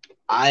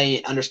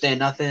I understand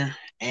nothing,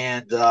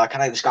 and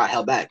kind of just got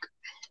held back.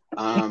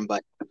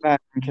 But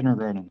back in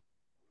kindergarten.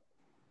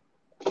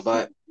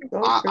 But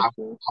I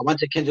went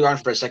to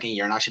kindergarten for a second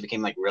year and actually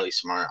became like really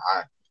smart.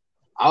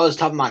 I was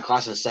top of my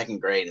class in second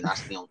grade, and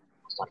that's the only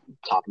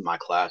top of my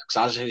class because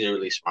I was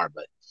really smart.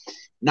 But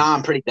now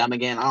I'm pretty dumb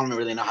again. I don't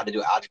really know how to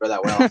do algebra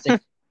that well. I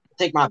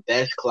think my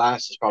best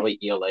class is probably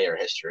ELA or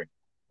history.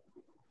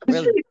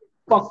 Really?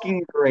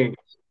 Fucking great.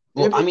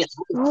 Well, I mean,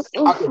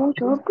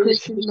 fuck up,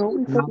 Christian.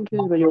 Nobody fucking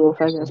cares about your little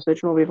faggot ass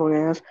bitch. Nobody fucking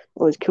ass.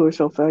 Always kill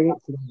yourself, faggot.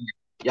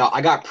 Yeah,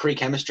 I got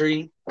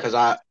pre-chemistry because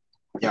I'm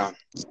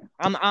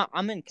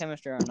in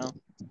chemistry right now.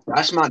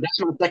 That's my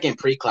second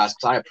pre-class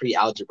because I have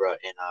pre-algebra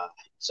in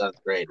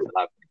 7th grade.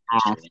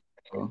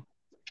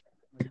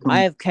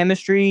 I have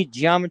chemistry,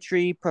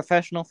 geometry,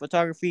 professional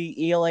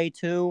photography, ELA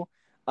 2,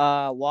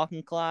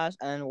 walking class,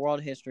 and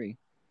world history.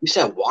 You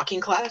said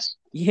walking class?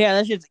 Yeah,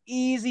 that's just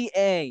easy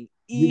A.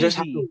 Easy.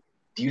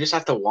 Do you just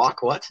have to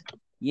walk? What?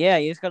 Yeah,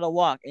 you just gotta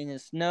walk in the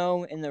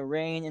snow, in the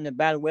rain, in the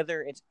bad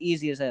weather. It's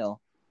easy as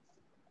hell.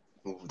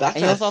 That's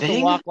and you also have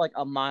to walk like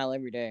a mile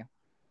every day.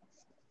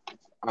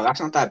 Oh, that's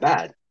not that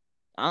bad.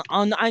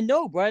 I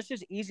know, bro. It's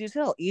just easy as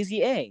hell.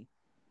 Easy A.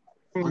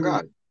 Oh my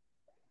god.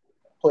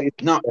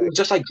 No, it was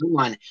just like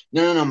drumline.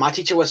 No. My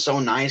teacher was so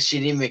nice. She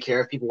didn't even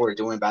care if people were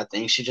doing bad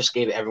things. She just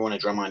gave everyone a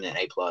drumline an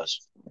A+.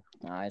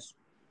 Nice.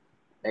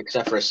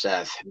 Except for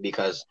Seth,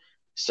 because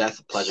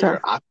Seth pleasured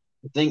her. I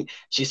think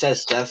she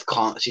says Seth.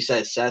 She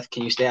says Seth,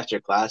 can you stay after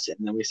class? And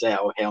then we say,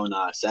 oh hell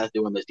no, Seth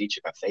doing Miss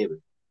Dietrich a favor.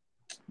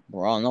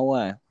 Bro, no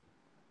way.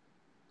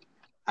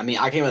 I mean,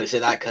 I can't really say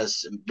that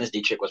because Miss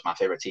Dietrich was my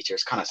favorite teacher.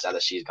 It's kind of sad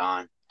that she's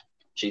gone.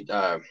 She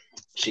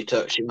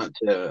went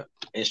to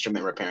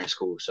instrument repairing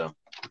school. So.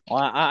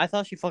 Well, I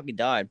thought she fucking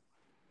died.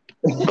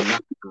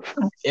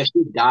 If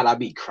she died, I'd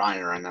be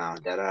crying right now.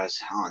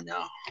 Deadass. Oh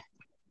no.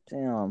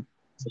 Damn.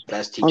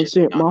 Best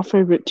teacher. My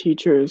favorite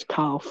teacher is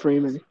Kyle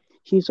Freeman.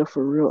 He's a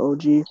for real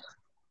OG.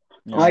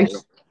 My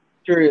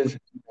teacher is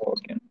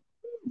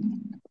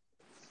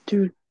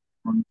dude.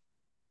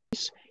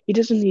 He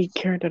doesn't need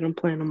care that I'm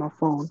playing on my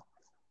phone.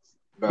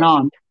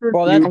 No,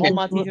 bro, that's all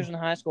my teachers in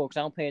high school because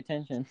I don't pay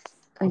attention.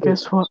 And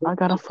guess what? I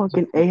got a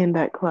fucking A in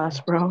that class,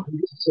 bro.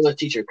 Chillest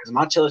teacher, because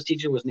my chillest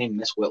teacher was named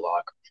Miss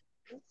Whitlock.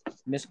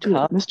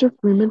 Mr.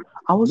 Freeman,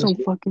 I was on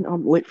fucking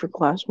late for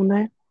class one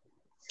day.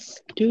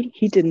 Dude,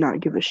 he did not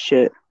give a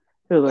shit.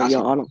 He was like, yo,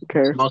 I don't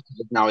care. Most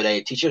of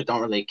nowadays, teachers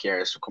don't really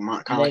care. So come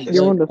on, kind of like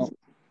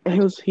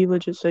you're he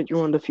legit said you're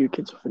one of the few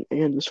kids with an A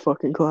in this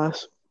fucking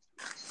class.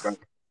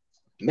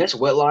 Miss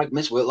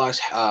Whitlock's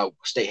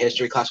state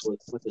history class was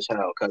with as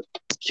hell because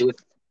she was.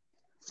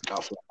 Oh,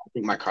 I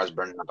think my car's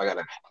burning up. I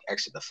gotta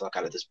exit the fuck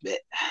out of this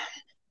bit.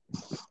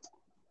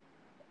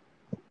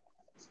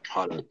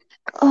 Hold on.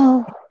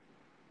 Oh.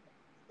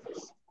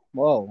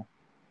 Whoa.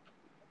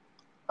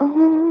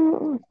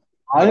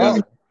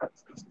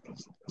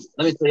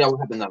 Let me tell y'all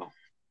what happened though.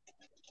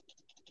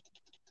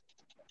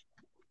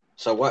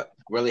 So what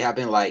really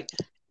happened? Like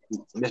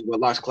Miss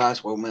Whitlock's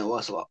class, with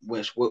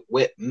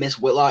Miss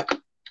Whitlock.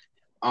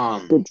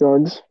 The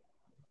drugs.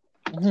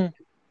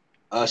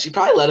 Mm-hmm. She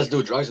probably let us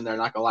do drugs in there.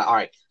 Not gonna lie. All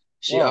right.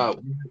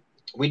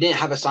 We didn't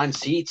have assigned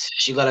seats.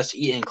 She let us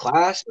eat in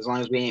class as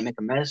long as we ain't make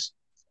a mess.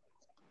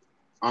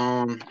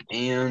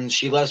 And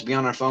she let us be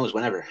on our phones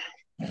whenever.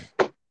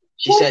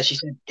 She said,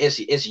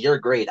 it's your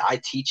grade.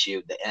 I teach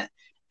you, and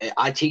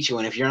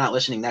if you're not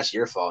listening, that's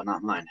your fault,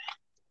 not mine.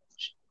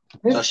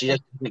 So she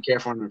just doesn't care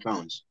for on her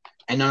phones.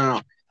 And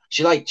no.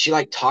 She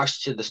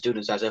talks to the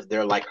students as if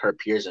they're like her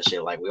peers and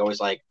shit. Like we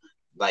always like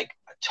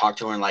talk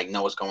to her and like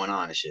know what's going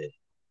on and shit.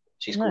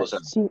 She's cool as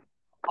hell.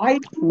 I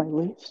my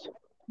list.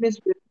 Miss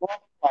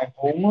Whitlock my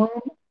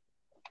homeroom.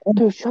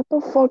 Dude, shut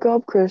the fuck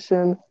up,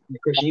 Christian.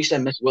 Christian, you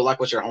said Miss Whitlock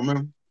was your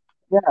homeroom?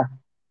 Yeah.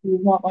 She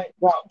was not like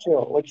that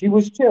chill. Like she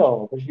was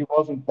chill, but she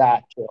wasn't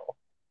that chill.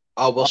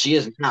 Oh well, she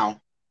is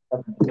now.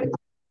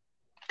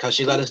 Because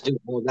she let us do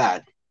all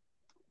that.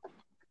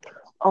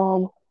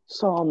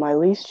 So my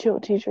least chill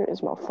teacher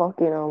is my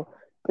fucking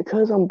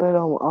because I'm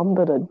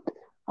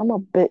a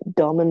bit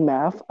dumb in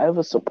math. I have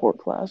a support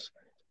class,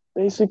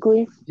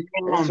 basically. You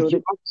have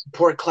a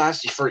support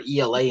class for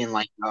ELA in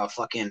like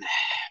fucking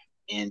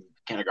in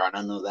kindergarten.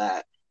 I know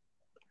that.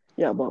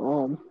 Yeah, but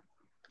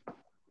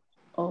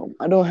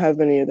I don't have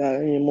any of that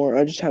anymore.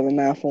 I just have a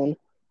math one.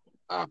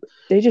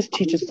 They just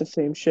teach us the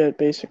same shit,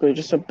 basically,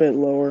 just a bit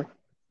lower,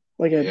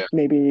 like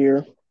maybe a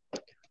year.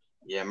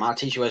 Yeah, my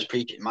teacher was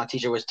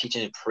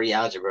teaching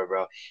pre-algebra,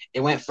 bro.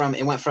 It went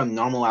from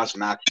normal ass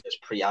math to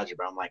just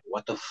pre-algebra. I'm like,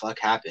 what the fuck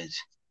happens?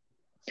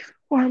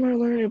 Why am I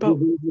learning about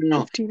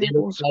 15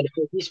 apples?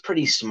 He's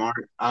pretty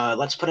smart.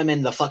 Let's put him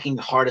in the fucking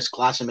hardest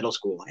class in middle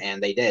school,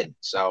 and they did.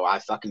 So I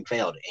fucking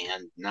failed,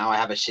 and now I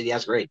have a shitty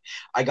ass grade.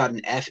 I got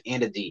an F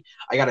and a D.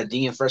 I got a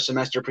D in first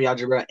semester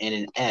pre-algebra and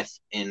an F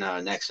in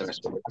next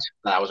semester.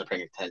 I wasn't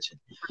paying attention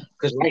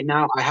because right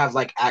now I have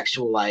like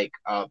actual like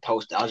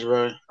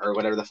post-algebra or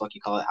whatever the fuck you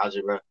call it,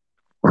 algebra.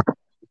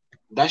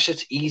 That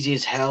shit's easy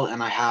as hell,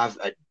 and I have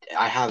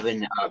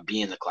an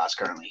B in the class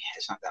currently.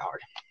 It's not that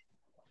hard.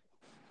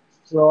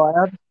 So I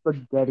have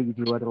spaghetti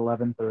due at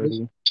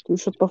 11:30. You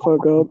shut the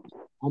fuck up.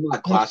 All my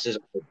classes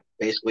are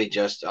basically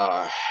just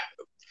like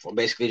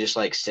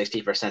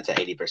 60% to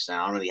 80%.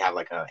 I don't really have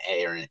like an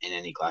A or in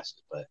any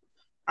classes, but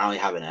I only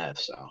have an F,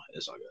 so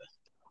it's all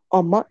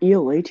good. My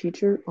ELA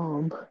teacher,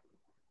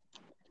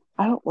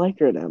 I don't like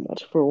her that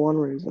much for one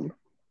reason.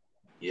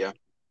 Yeah.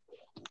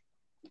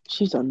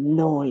 She's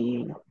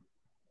annoying.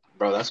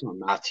 Bro, that's my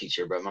math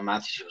teacher, bro. My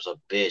math teacher was a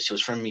bitch. She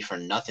was friending me for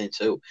nothing,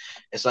 too.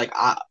 It's like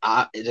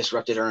I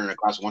disrupted her in a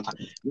class one time.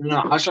 No,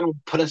 I was trying to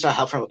put in some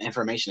helpful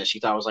information, and she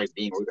thought I was, like,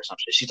 being rude or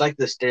something. She's like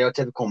the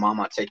stereotypical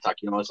mom on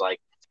TikTok. You know, it's like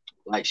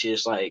she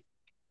just, like,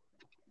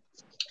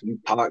 you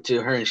talk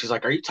to her, and she's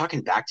like, are you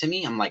talking back to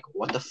me? I'm like,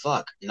 what the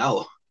fuck?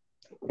 No.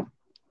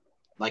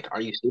 Like, are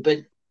you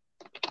stupid?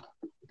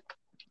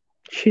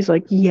 She's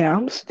like, yeah,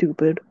 I'm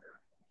stupid.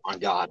 Oh,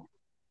 God.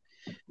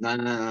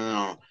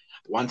 No.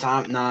 One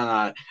time, no.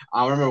 I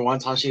remember one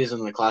time she was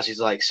in the class. She's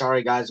like,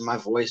 "Sorry guys, my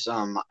voice.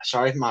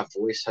 Sorry if my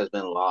voice has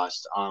been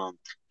lost.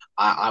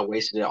 I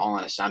wasted it all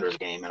on a Sounders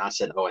game." And I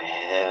said, "Oh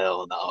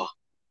hell no."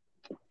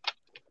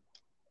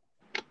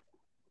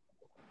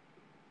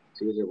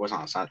 It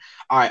wasn't on Sound.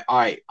 All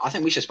right. I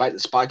think we should spice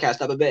this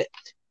podcast up a bit.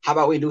 How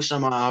about we do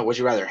some would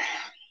you rather?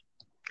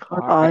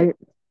 All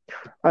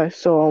right.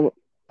 So,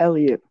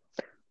 Elliot,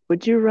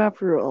 would you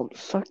rather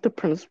suck the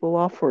principal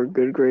off for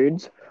good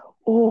grades,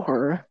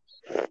 or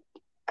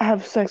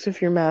have sex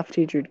with your math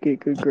teacher to get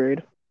good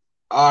grade?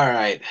 All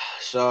right.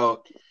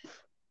 So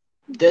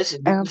this is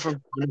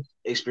from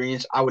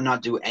experience. I would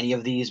not do any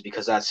of these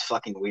because that's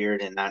fucking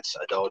weird and that's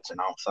adults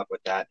and I don't fuck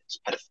with that. It's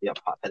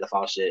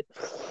pedophile shit.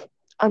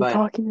 I'm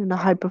talking in a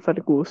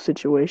hypothetical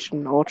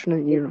situation,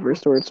 alternate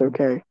universe where it's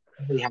okay.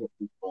 We have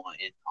people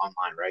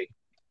online, right?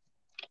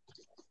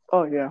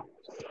 Oh yeah.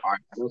 All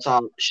right. We'll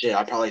talk shit.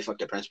 I probably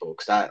fucked the principal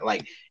because that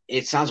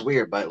it sounds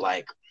weird, but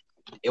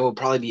it will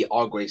probably be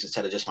all grades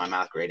instead of just my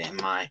math grade.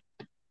 And my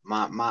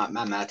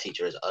math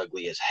teacher is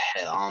ugly as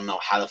hell. I don't know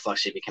how the fuck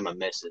she became a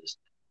missus.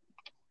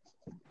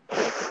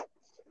 Her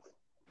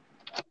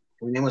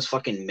name was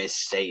fucking Miss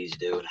Sage,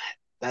 dude.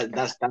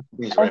 That's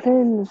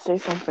Evan, say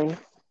something.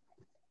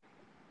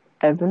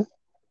 Evan?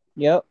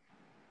 Yep.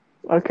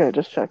 Okay,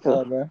 just check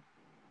it. Bro.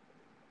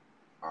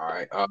 All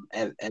right.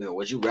 Evan,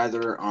 would you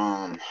rather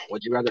oh,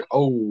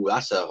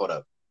 hold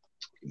up.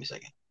 Give me a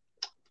second.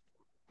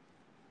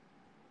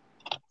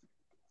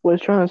 What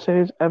he's trying to say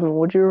is, Evan,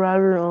 would you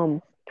rather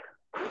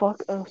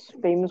fuck a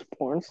famous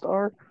porn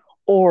star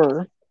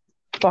or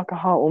fuck a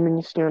hot woman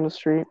you see on the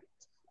street?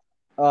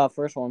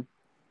 First one.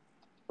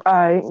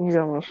 Alright, you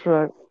got my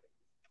respect.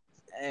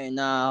 Hey,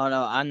 no, hold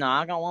on.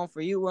 I got one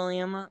for you,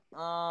 William.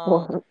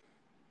 What?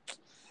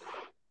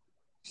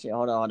 Shit,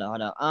 hold on.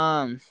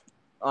 All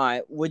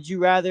right. Would you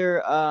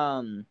rather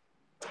find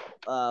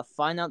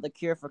out the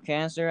cure for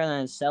cancer and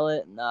then sell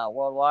it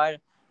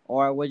worldwide,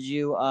 or would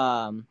you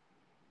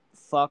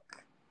fuck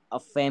a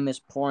famous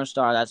porn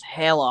star that's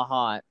hella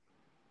hot?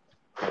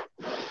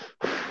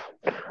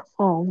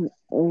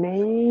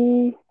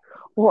 Me?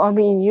 Well, I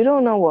mean, you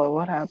don't know what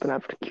would happen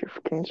after cure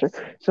for cancer.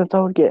 Since I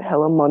would get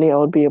hella money, I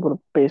would be able to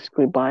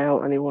basically buy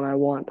out anyone I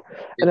want,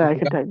 and then I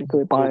could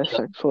technically buy a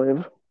sex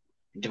slave.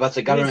 But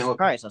the government will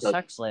Christ, a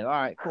sex slave. All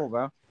right, cool,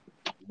 bro.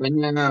 But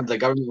no, the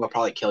government will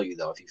probably kill you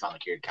though if you found the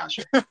cure to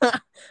cancer.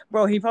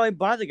 Bro, he probably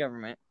buy the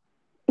government.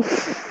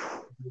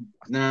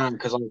 No,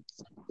 because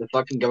the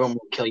fucking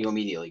government will kill you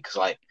immediately.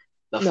 Because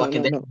they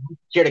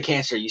cure to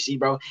cancer. You see,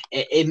 bro,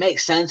 it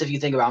makes sense if you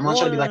think about it. I'm not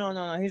trying to be like.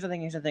 No. Here's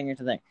the thing.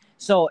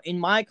 So in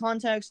my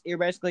context, you're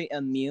basically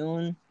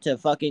immune to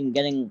fucking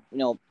getting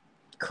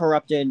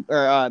corrupted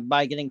or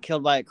by getting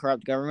killed by a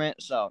corrupt government.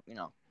 So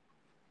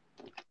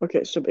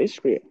Okay, so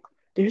basically,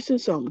 there's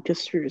this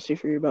conspiracy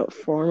theory about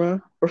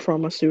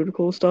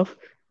pharmaceutical stuff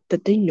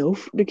that they know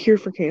the cure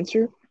for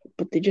cancer,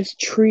 but they just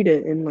treat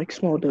it in like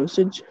small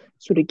dosage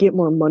so they get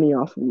more money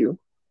off of you.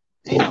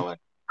 You know what?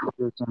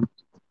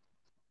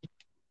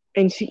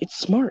 And see, it's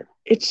smart.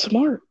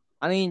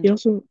 I mean, they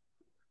also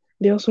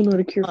know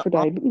the cure for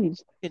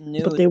diabetes,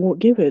 but they won't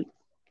give it.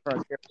 for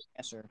a careful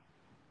answer.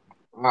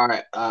 All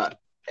right,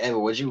 Eva,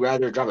 would you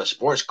rather drive a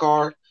sports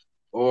car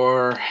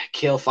or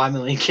kill 5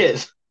 million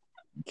kids?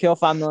 Kill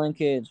 5 million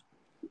kids.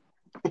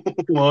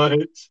 What?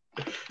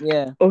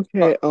 Yeah.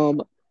 Okay.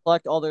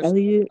 Collect all their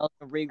Elliot.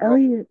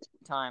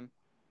 time.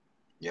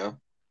 Yeah.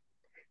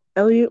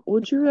 Elliot,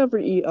 would you ever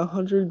eat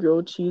 100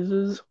 grilled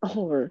cheeses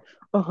or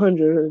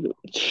 100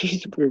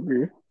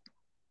 cheeseburger?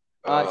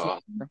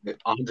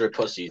 100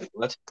 pussies.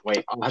 What?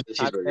 Wait, 100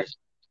 cheeseburgers.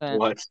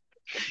 What?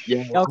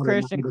 Yeah. Yo,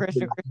 Christian,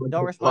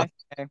 don't respect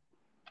me.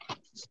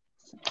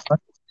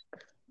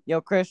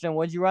 Yo, Christian,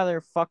 would you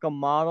rather fuck a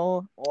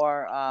model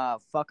or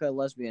fuck a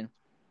lesbian?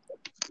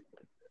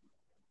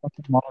 Fuck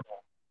a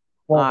model.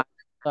 Well,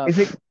 is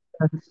it?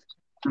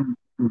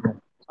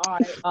 All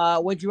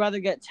right. Would you rather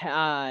get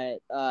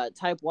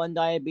type 1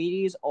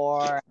 diabetes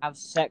or have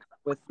sex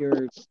with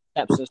your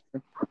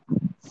stepsister?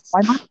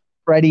 I might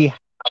already have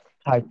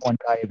type 1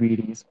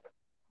 diabetes.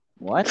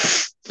 What?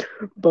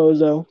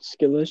 Bozo,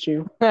 skill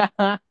issue.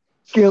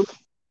 Skill?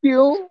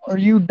 Are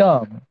you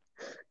dumb?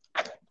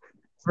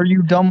 Are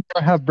you dumb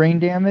or have brain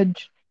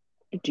damage?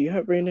 Do you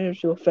have brain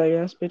damage, you little fat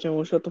ass bitch? I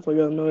won't shut the fuck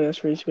up. No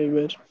ass race, big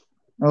bitch.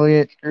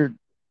 Elliot,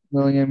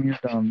 William, you're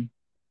dumb.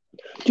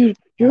 Dude,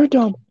 you're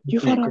dumb. You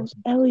thought I was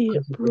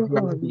Elliot, bro.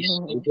 Or would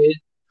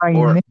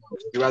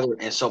you rather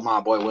insult my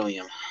boy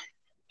William?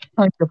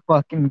 Kind of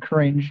fucking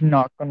cringe,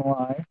 not gonna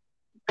lie.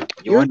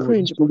 You're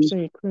cringe, bro.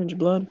 Saying cringe,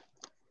 blood.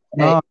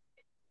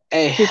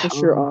 Hey, for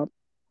sure,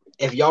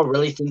 if y'all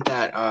really think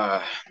that,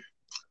 I'm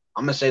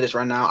gonna say this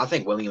right now. I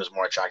think William is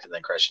more attractive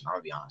than Christian. I'm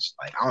gonna be honest.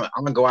 Like, I'm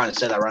gonna go out and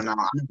say that right now.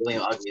 I think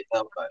William ugly as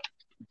hell, but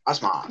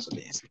that's my honest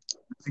opinion.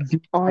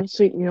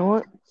 Honestly, you know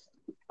what?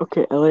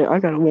 Okay, Elliot, I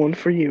got one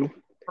for you.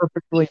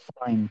 Perfectly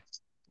fine.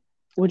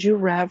 Would you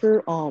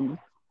rather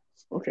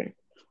okay.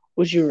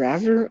 Would you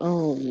rather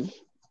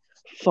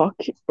fuck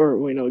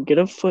or get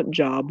a foot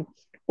job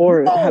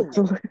or have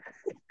to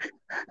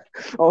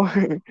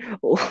or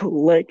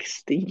lick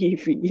stinky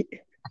feet?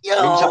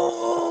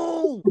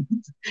 Yo!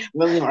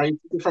 William, are you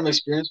from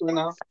experience right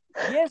now?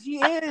 Yes, he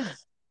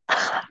is.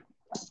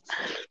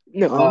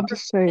 No, I'm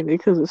just saying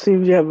because it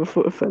seems you have a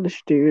foot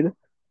fetish, dude.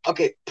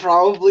 Okay,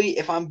 probably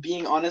if I'm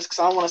being honest, because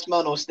I don't want to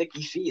smell no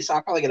sticky feet, so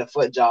I'll probably get a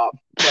foot job.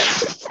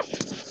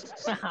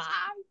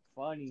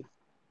 Funny.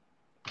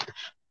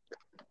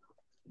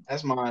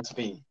 That's my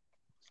opinion.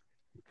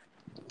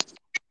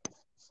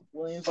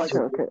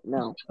 Okay.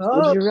 Now,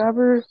 would you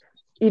rather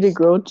eat a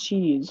grilled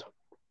cheese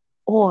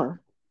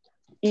or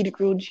eat a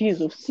grilled cheese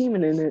with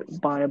semen in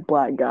it by a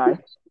black guy?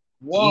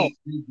 Whoa.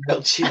 Eat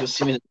grilled cheese with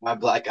semen by a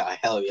black guy.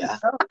 Hell yeah.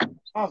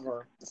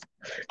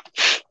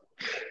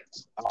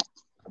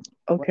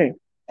 Okay.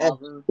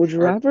 Would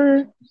you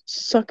rather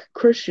suck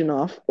Christian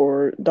off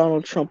or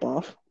Donald Trump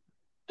off?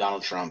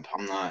 Donald Trump.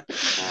 I'm not.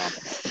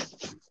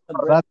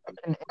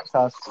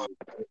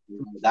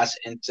 That's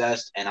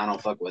incest, and I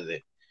don't fuck with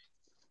it.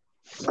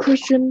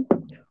 Christian,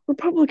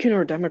 Republican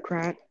or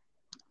Democrat?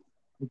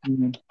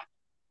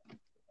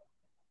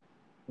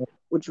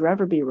 Would you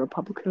rather be a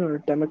Republican or a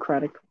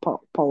Democratic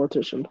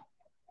politician?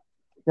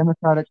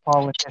 Democratic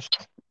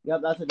politician.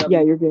 Yep, that's a W.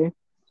 Yeah, you're gay.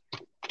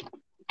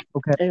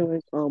 Okay.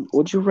 Anyways,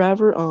 would you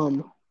rather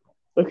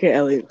okay,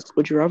 Elliot,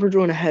 would you rather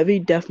join a heavy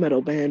death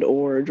metal band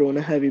or join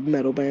a heavy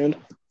metal band?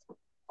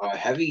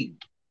 Heavy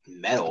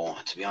metal,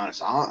 to be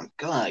honest. I'm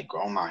gonna like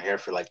grow my hair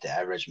for like the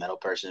average metal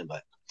person,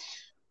 but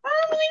I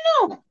don't really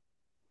know.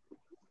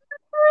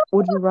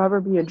 Would you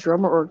rather be a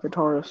drummer or a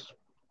guitarist?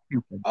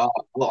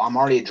 Well, I'm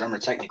already a drummer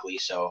technically,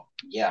 so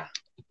yeah.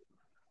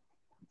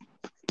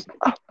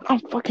 Oh, I'm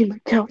fucking the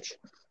couch.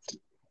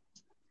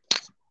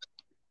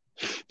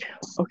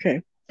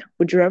 Okay.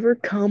 Would you ever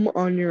come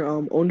on your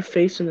own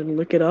face and then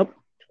lick it up?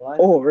 What?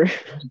 Or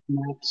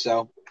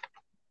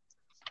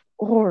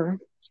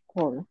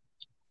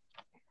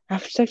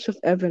have sex with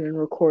Evan and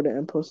record it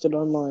and post it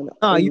online?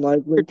 Oh,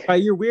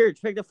 you're weird.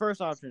 Pick the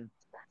first option.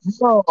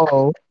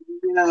 No.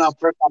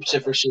 First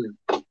option for sure.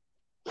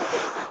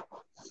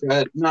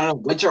 No,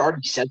 Winter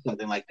already said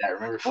something like that.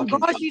 Remember? Oh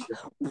God,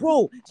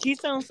 she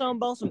sounds something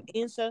about some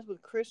incest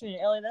with Christian and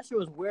Ellie. That shit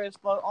was weird as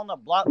fuck on the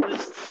block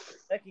list.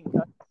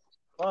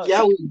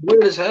 Yeah, it was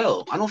weird as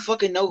hell. I don't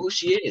fucking know who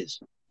she is.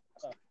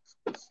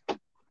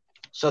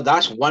 So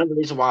that's one of the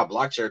reasons why I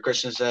blocked her.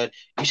 Christian said,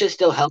 you should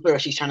still help her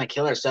if she's trying to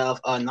kill herself.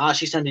 Nah,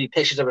 she's sending me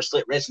pictures of her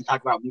slit wrist and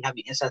talk about me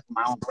having incest with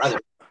my own brother.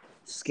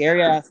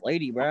 Scary ass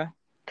lady, bro.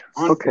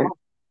 Okay.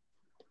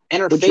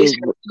 And her face,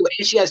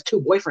 and she has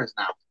 2 boyfriends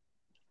now.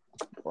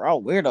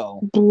 Bro,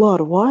 weirdo.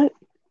 Blood, what?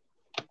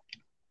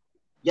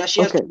 Yeah,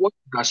 she has 2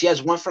 boyfriends now. She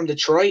has one from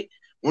Detroit.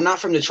 Well, not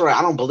from Detroit.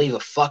 I don't believe a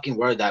fucking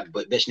word that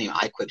bitch named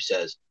IQuip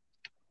says.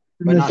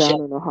 But now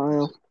down in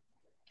Ohio.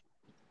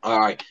 All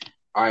right.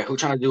 Who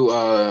trying to do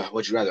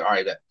would you rather?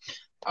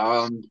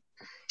 All right,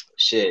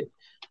 shit.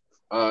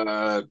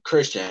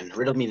 Christian,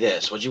 riddle me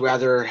this. Would you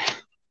rather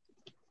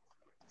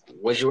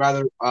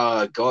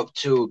go up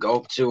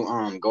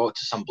to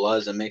some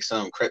Bloods and make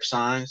some Crip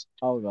signs?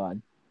 Oh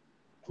God.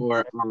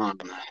 Or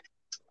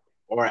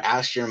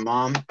ask your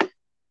mom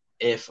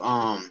if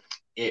or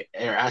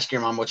ask your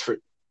mom what's for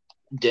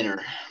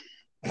Dinner.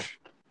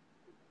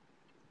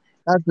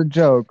 That's a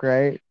joke,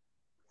 right?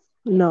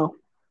 No.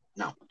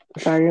 No.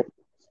 Faggot.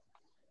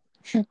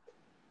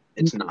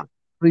 It's not.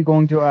 We're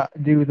going to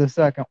do the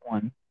second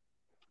one.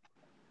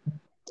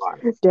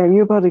 Damn,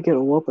 you about to get a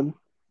whooping.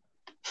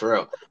 For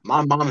real.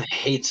 My mom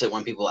hates it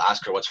when people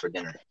ask her what's for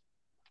dinner.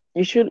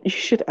 You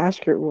should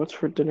ask her what's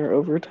for dinner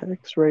over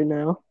text right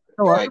now.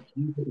 Like,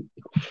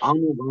 I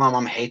don't know why my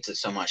mom hates it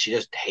so much. She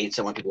just hates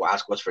it when people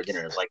ask what's for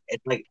dinner. It's like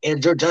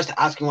you're just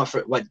asking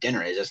what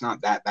dinner is. It's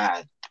not that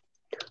bad.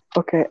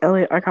 Okay,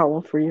 Elliot, I got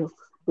one for you.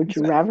 Would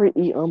you rather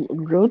eat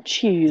grilled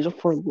cheese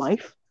for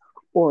life,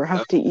 or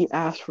have to eat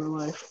ass for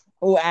life?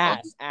 Oh,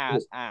 ass.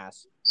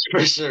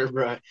 For sure,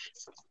 bro.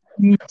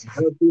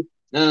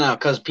 No,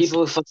 because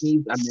people fucking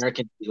use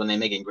American cheese when they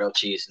making grilled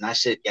cheese, and that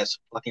shit gets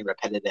fucking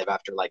repetitive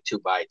after like 2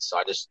 bites. So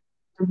I just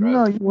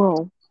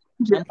Well,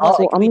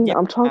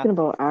 I'm talking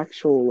about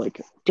actual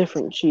like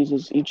different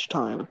cheeses each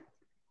time.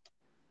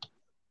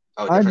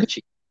 Oh, different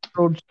cheese.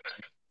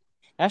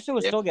 That shit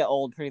would still get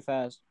old pretty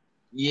fast.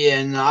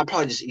 Yeah, no, I'd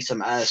probably just eat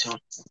some ass.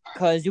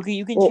 Cause you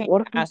can change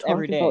what if ass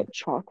every day. about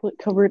chocolate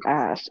covered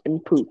ass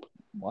and poop?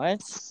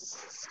 What?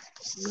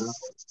 No.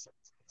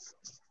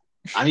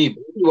 I mean,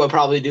 you would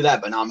probably do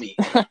that, but not me.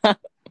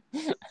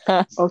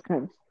 Okay.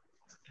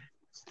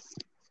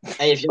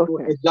 Hey, if y'all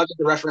get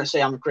the reference,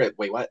 say I'm a Crip.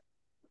 Wait, what?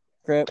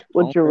 Crip.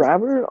 Would you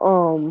rather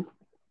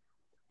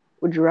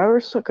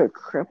suck a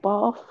Crip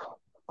off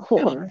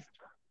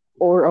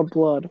or a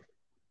blood?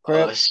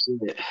 Crip.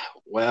 Shit.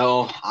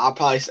 Well, I'll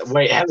probably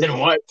wait. Evan,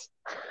 what?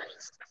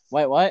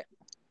 Wait, what?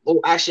 Oh,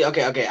 actually,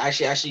 okay.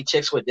 Actually,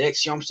 chicks with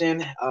dicks. You know what I'm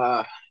saying?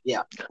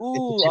 Yeah.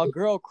 Ooh, a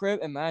girl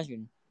Crip.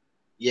 Imagine.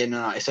 Yeah,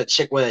 no, it's a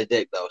chick with a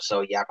dick though.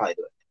 So yeah, I'll probably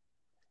do it.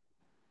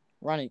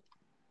 Ronnie.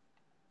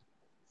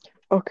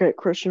 Okay,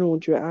 Christian,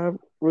 would you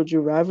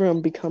rather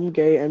become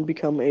gay and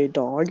become a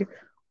dog,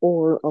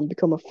 or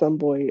become a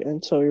femboy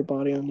and sell your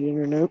body on the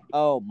internet?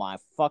 Oh my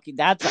fucking!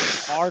 That's a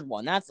hard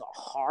one. That's a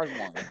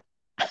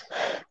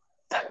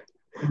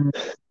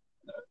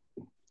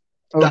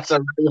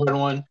really hard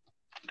one.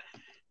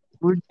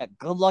 Yeah,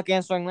 good luck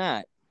answering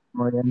that.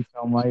 Actually,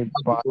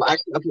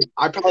 okay,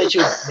 I'd probably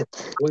choose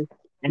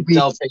and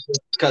sell pictures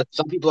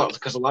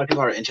because a lot of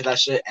people are into that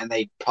shit, and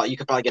you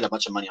could probably get a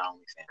bunch of money on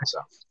OnlyFans. So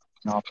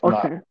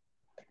okay,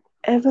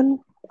 Evan,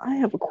 I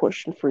have a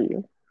question for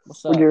you.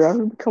 What's up? Would you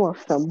rather become a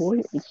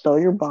femboy and sell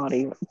your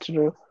body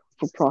for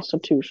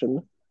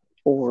prostitution,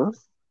 or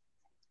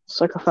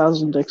suck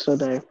 1,000 dicks a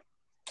day?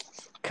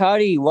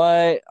 Cuddy,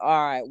 what?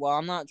 All right. Well,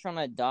 I'm not trying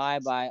to die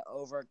by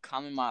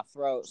overcoming my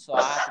throat, so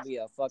I have to be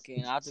the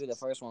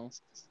first one.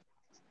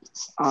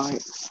 All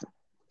right.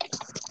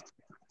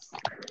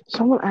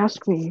 Someone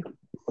asked me.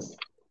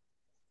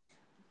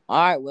 All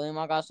right, William,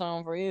 I got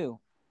something for you.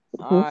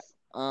 All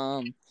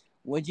right.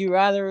 Would you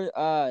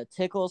rather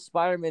tickle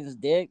Spider-Man's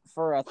dick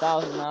for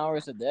 1,000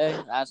 hours a day?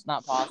 That's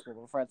not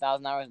possible. For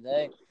 1,000 hours a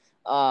day,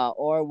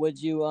 or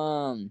would you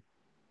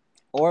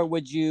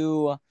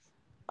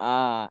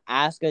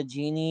ask a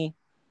genie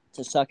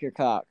to suck your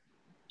cock?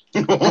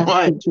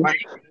 What?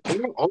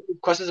 All these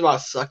questions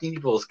about sucking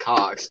people's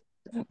cocks.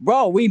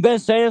 Bro, we've been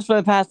saying this for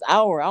the past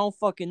hour. I don't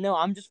fucking know.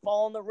 I'm just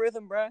following the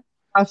rhythm, bro.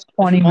 That's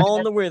 20 minutes.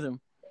 Following the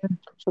rhythm.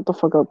 Shut the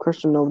fuck up,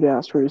 Christian. Nobody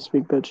asked for you to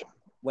speak, bitch.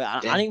 Wait,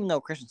 I didn't even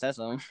know Christian said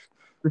something.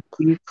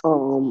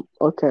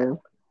 Okay.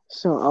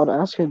 So I would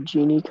ask a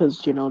genie because,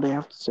 they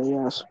have to say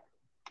yes.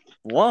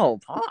 Whoa,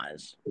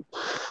 pause.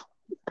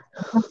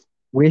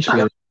 Wish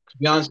list. To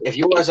be honest, if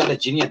you was at a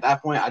genie at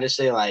that point, I just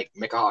say like,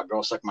 make a hot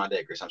girl suck my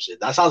dick or some shit.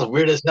 That sounds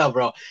weird as hell,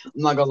 bro. I'm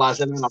not gonna lie,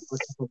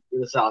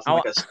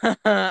 All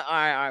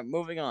right,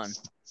 moving on.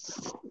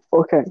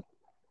 Okay.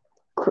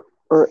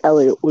 Or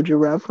Elliot, would you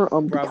rather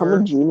become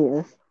a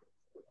genie?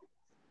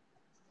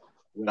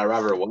 Would I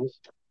rather what?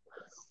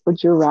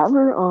 Would you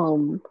rather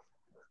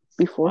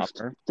be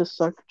forced to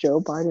suck Joe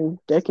Biden's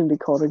dick and be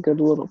called a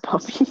good little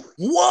puppy?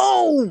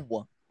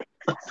 Whoa!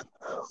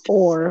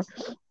 Or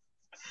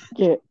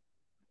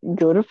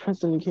go to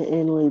prison and get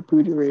annually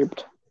booty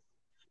raped?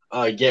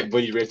 Get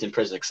booty raped in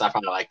prison because I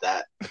probably like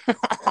that.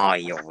 Oh,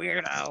 you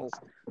weirdo!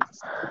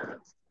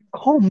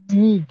 Call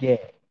me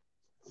gay.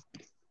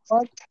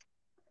 What?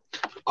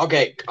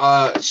 Okay.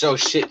 So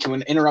shit. To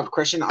interrupt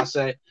Christian, I'll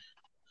say,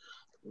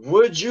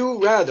 would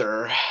you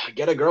rather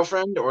get a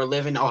girlfriend or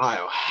live in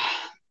Ohio?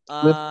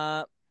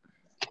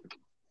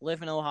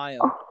 Live in Ohio.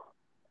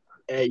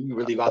 Hey, you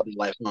really about this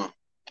life, huh?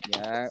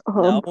 Yeah.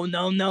 No.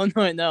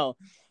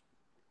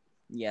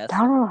 Yes.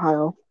 Down in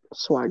Ohio.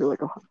 Swagger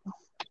like Ohio.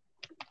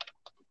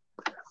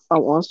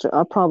 Honestly,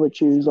 I'd probably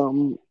choose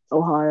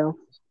Ohio.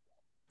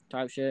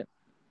 Type shit.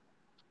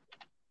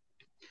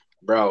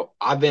 Bro,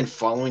 I've been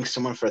following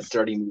someone for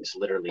 30 minutes,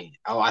 literally.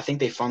 Oh, I think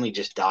they finally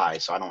just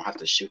died, so I don't have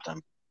to shoot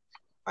them.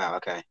 Wow,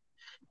 okay.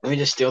 Let me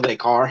just steal their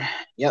car.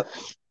 Yep.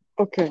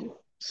 Okay,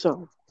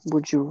 so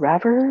would you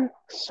rather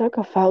suck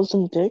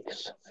 1,000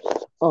 dicks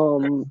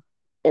in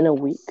a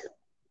week?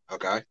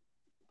 Okay.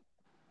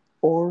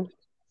 Or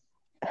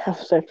have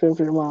sex with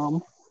your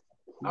mom?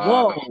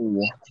 Whoa. Okay.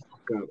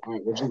 All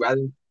right, would you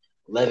rather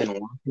live in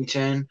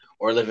Washington,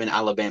 or live in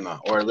Alabama,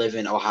 or live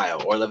in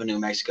Ohio, or live in New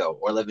Mexico,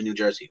 or live in New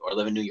Jersey, or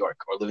live in New York,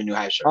 or live in New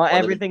Hampshire? Oh,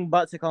 everything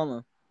but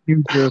Tacoma.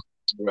 New Jersey.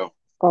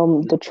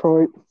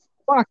 Detroit.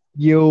 Fuck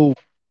you.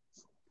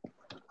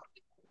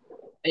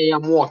 Hey,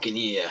 I'm walking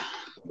here,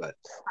 but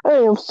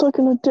Hey, I'm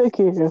sucking a dick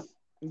here.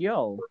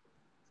 Yo.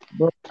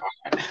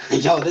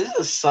 Yo, this is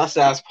a sus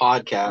ass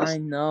podcast. I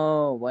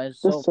know. Why is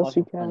so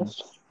fucking funny?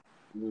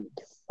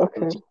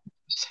 Okay.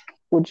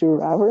 Would you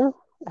rather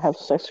have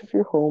sex with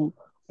your home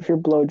with your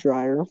blow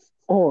dryer,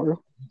 or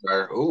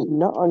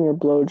nut on your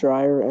blow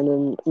dryer and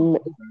then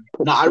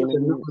put semen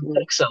in your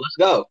ear? So let's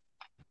go.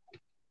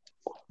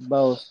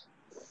 Both.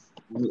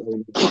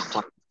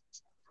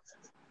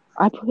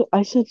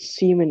 I said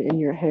semen in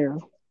your hair.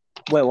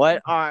 Wait,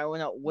 what? All right. Well,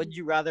 no, would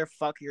you rather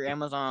fuck your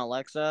Amazon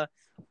Alexa,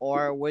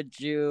 or would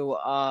you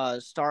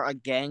start a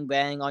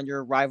gangbang on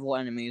your rival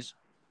enemies?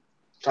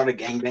 Start a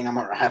gangbang on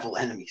my rival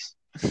enemies.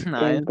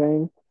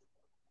 Gangbang.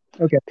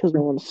 Okay. Because I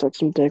want to suck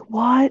some dick.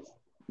 What?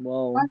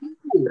 Whoa.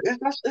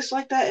 It's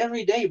like that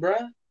every day, bro.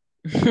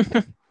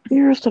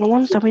 Here's the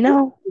ones that we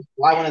know.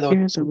 Fly one of those.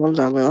 Here's the ones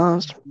that we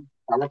lost.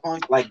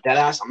 Like dead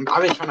ass.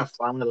 I've been trying to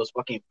fly one of those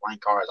fucking flying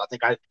cars. I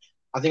think I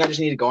just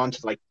need to go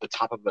onto like the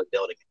top of a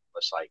building and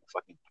just like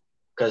fucking.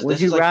 Because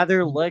would you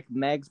rather lick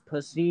Meg's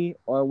pussy,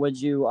 or would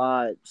you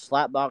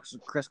slapbox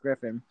Chris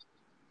Griffin?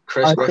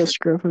 Chris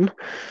Griffin.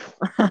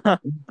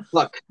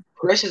 Look,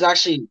 Chris is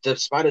actually,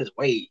 despite his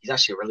weight, he's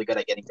actually really good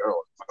at getting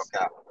girls.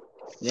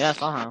 Yes,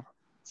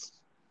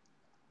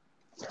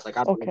 Like,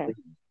 okay.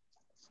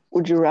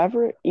 Would you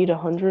rather eat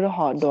 100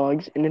 hot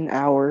dogs in an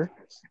hour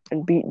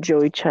and beat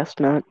Joey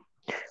Chestnut,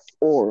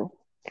 or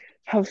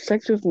have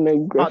sex with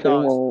Meg Griffin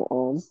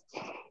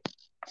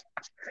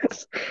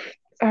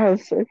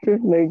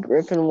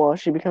while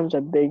she becomes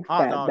a big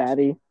fat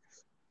baddie?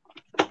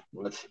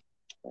 What?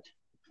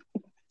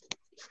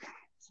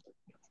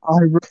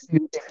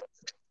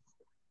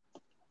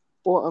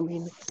 Well, I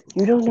mean,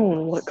 you don't know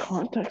in what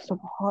context of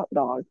a hot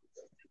dog.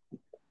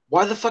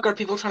 Why the fuck are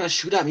people trying to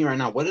shoot at me right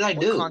now? What did I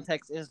do? What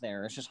context is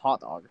there? It's just hot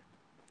dog.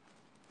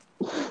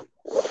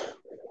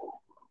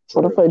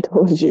 What if I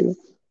told you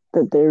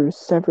that they're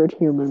severed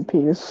human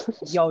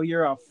penises? Yo,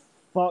 you're a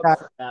fuck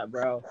for that,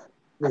 bro.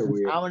 I'm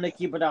gonna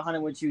keep it 100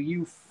 with you.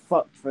 You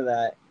fucked for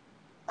that.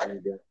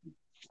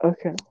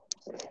 Okay.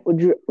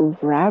 Would you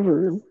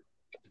rather?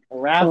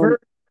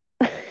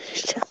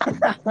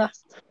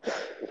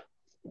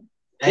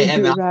 Hey,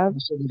 Evan, I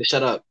told you to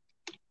shut up.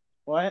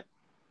 What?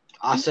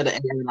 I said it,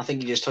 Evan. I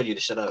think he just told you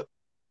to shut up.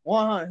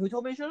 What? Who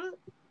told me to shut up?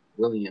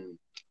 William.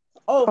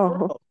 Oh,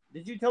 bro.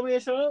 Did you tell me to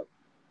shut up?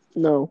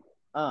 No.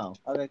 Oh,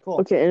 okay,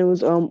 cool. Okay, and it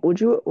was would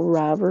you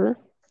rather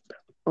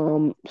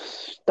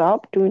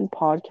stop doing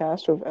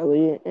podcasts with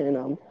Elliot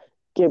and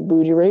get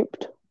booty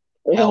raped,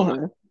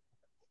 or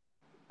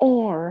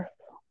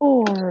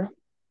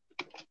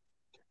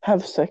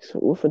have sex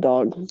with a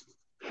dog?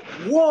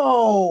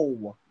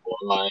 Whoa!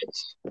 What?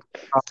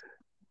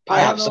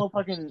 I don't know if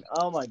I can.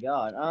 Oh my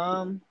god.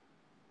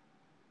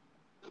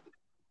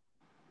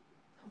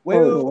 Wait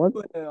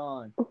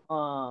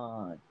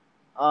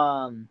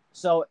on.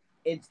 So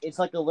it's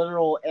like a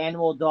literal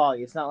animal dog.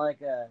 It's not like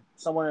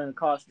someone in a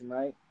costume,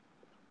 right?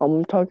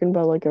 I'm talking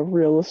about like a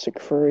realistic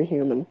furry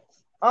human.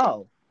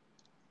 Oh,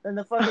 then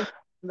the furry,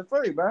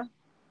 bro.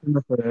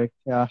 The furry,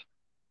 yeah.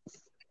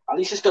 At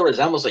least it still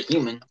resembles a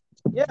human.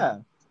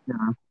 Yeah.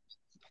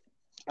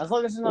 As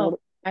long as it's not an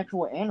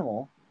actual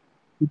animal.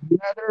 Would you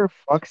rather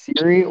fuck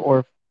Siri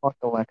or fuck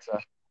Alexa?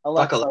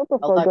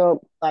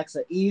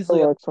 Alexa,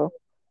 easily. Alexa.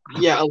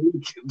 Yeah,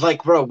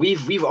 like, bro,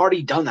 we've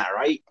already done that,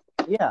 right?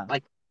 Yeah.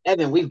 Like,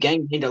 Evan, we've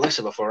gangbanged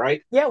Alexa before,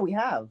 right? Yeah, we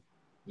have.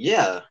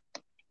 Yeah.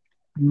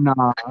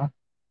 Nah.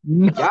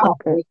 Yeah,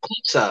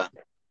 Alexa.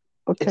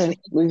 Okay.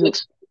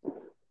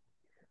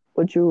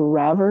 Would you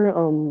rather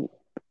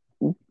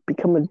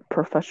become a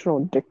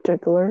professional dick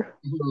tickler?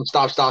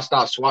 Stop.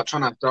 Swat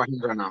trying to throw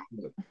hands right now.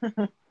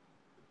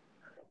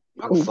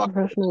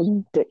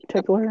 Professional dick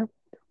tickler,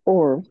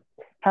 or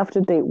have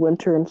to date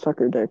Winter and suck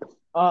her dick?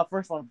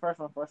 First one.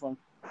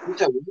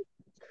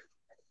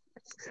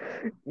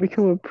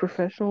 Become a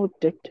professional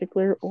dick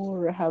tickler,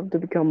 or have to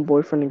become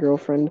boyfriend and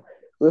girlfriend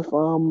with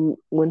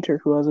Winter,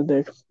 who has a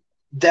dick?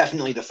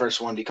 Definitely the first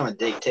one, become a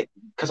dick tick,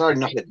 because I already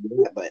know how to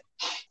do that, but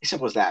as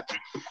simple as that.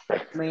 I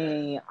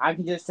mean, I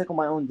can just tickle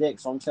my own dick,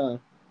 so I'm chilling.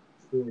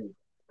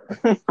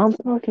 I'm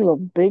talking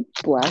about big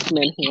black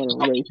men who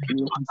want to rape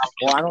you.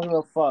 Well, I don't give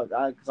a fuck,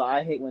 because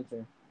I hate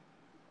Winter.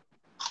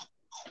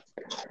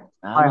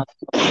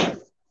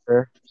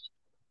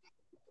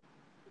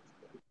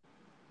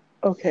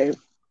 Okay,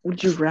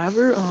 would you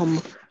rather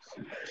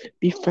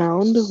be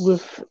found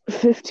with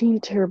 15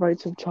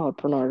 terabytes of child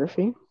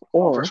pornography,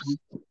 or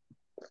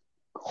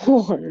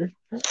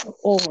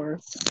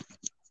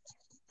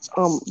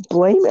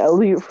blame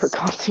Elliot for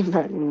costing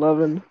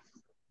 9/11?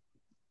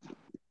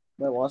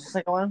 Wait, what was the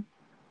second one?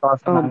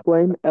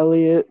 Blame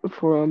Elliot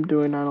for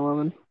doing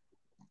 9/11.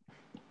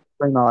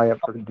 Blame Elliot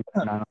for doing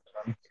 9/11.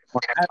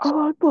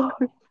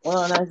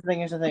 Well, no,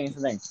 here's the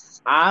thing.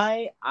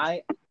 I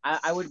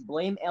I would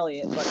blame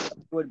Elliot, but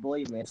he would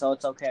believe me, so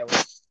it's okay.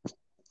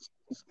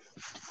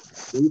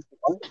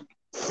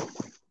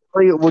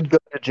 Elliot would go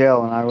to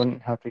jail, and I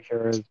wouldn't have to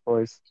hear his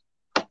voice.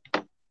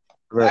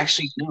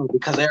 Actually, no,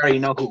 because they already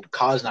know who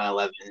caused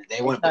 9/11.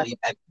 They wouldn't believe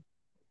Evan.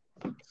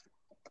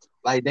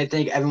 Like, they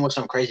think Evan was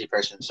some crazy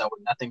person, so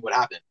nothing would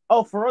happen.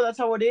 Oh, for real? That's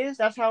how it is?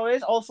 That's how it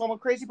is? Oh, so I'm a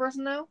crazy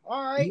person now?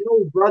 All right.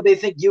 No, bro, they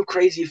think you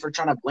crazy for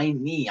trying to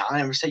blame me. I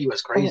never said you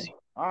was crazy.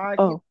 All right.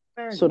 Oh,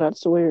 so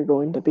that's the way you're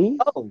going to be?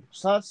 Oh,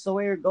 so that's the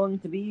way you're going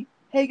to be?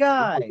 Hey,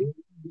 guys. You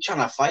trying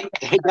to fight?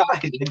 Hey, guys,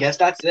 I guess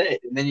that's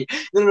it. And then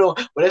no.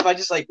 What if I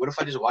just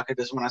walk at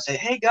this one and I say,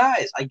 hey,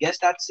 guys, I guess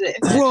that's it.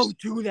 And Bro,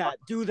 do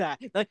that.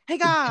 Like, hey,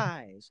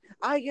 guys,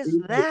 I guess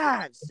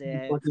that's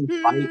it.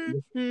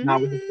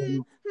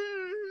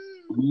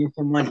 Me and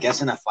someone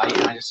gets in a fight,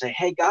 and I just say,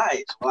 "Hey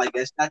guys, well, I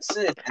guess that's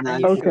it." And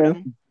then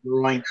okay.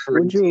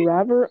 Would you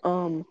rather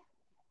fuck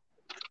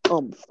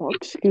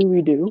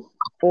Scooby Doo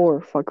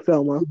or fuck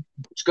Velma?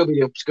 Scooby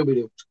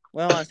Doo.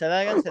 Well, say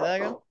that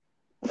again.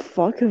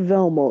 Fuck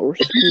Velma or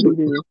Scooby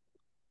Doo.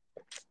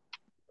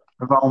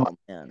 Velma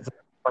is a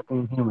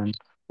fucking human.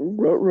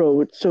 Ruh-roh,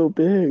 it's so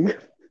big.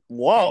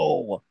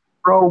 Whoa.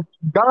 Bro,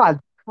 God,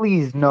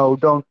 please no!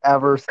 Don't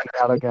ever say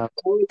that again.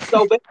 It's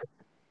so big.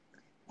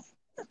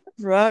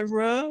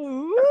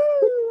 Ruh-roh.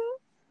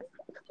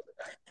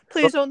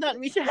 Please don't let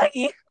me,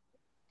 Shaggy.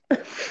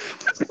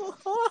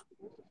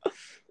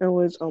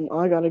 Anyways,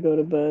 I gotta go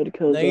to bed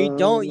because. No, you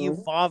don't, you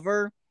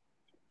father.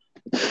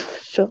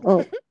 Shut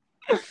up.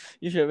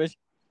 You should have.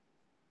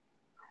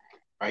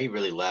 Oh, he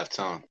really left,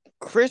 huh?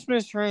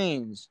 Christmas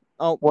trains.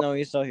 Oh, what? No,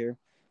 he's still here.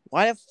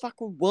 Why the fuck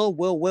would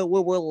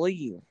Will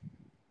leave?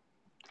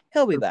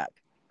 He'll be back.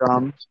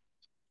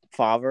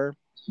 Father.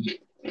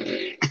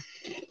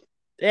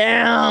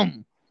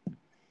 Damn.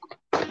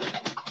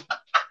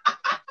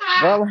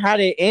 Bro had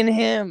it in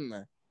him.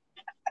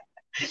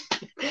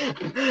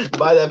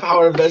 By the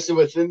power invested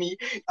within me,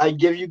 I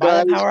give you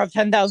guys. By the power of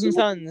 10,000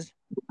 suns.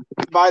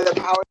 By the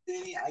power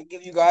within me, I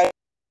give you guys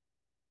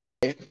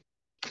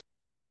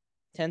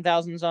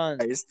 10,000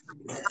 suns.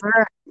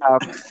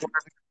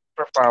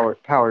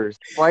 Powers.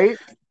 Flight.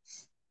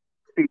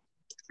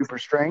 Super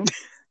strength.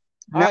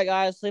 All right,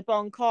 guys. Sleep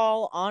on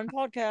call on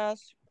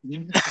podcast.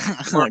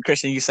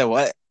 Christian, you said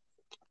what?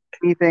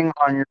 Anything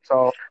on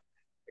yourself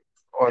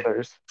or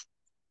others.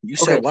 You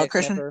said what,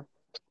 Christian?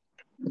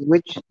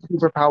 Which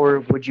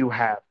superpower would you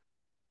have?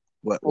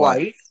 What?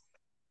 Flight,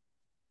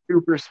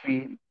 super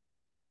speed,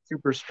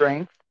 super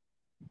strength,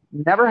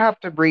 never have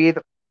to breathe,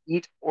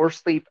 eat, or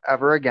sleep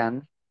ever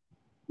again.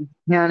 You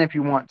can if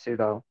you want to,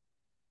 though.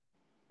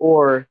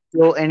 Or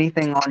heal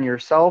anything on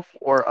yourself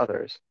or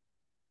others.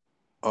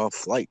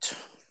 Flight.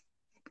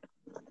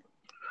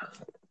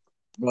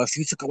 Well, if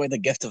you took away the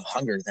gift of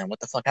hunger, then what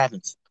the fuck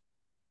happens?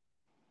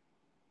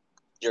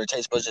 Your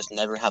taste buds just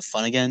never have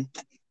fun again?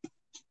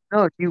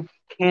 No, you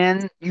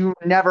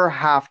never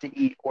have to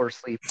eat or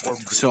sleep.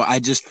 So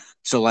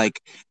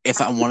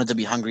if I wanted to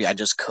be hungry, I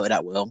just could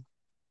at will?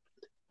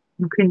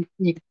 You can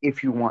eat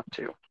if you want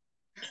to.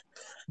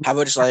 How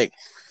about just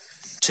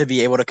to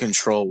be able to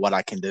control what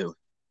I can do?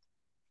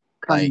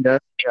 Kinda,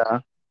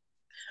 yeah.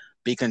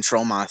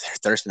 Control my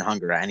thirst and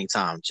hunger at any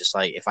time. Just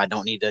if I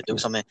don't need to do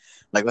something,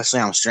 let's say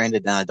I'm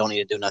stranded, then I don't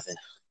need to do nothing.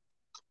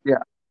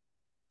 Yeah.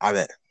 I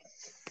bet.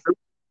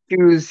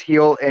 Choose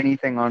heal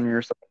anything on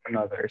yourself and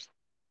others.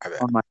 I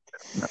bet. What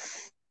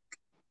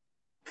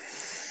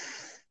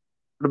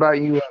about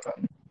you,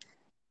 Evan?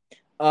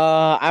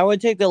 I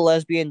would take the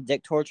lesbian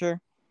dick torture.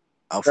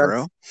 Oh, for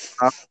real?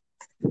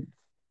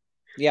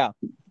 Yeah.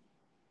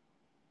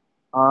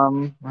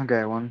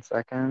 Okay, 1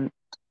 second.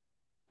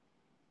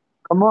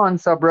 Come on,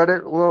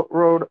 subreddit,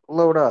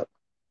 load up.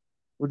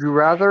 Would you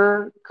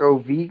rather go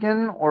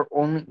vegan or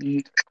only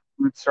eat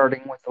food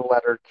starting with the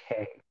letter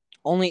K?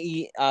 Only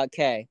eat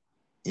K.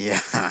 Yeah.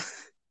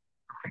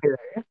 Okay.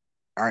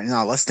 All right,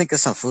 now let's think of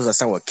some foods that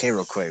start with K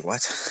real quick.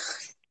 What?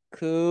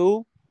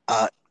 Cool. We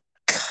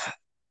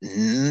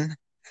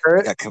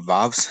got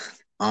kebabs.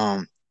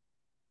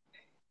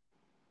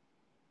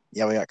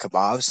 Yeah, we got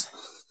kebabs.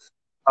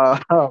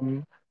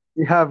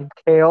 You have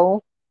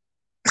kale.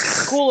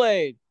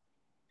 Kool-Aid.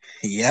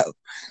 Yep.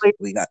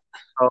 We got.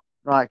 Oh,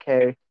 not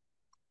K.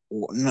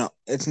 No,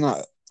 it's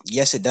not.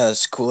 Yes, it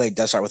does. Kool-Aid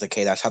does start with a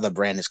K. That's how the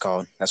brand is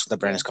called. That's what the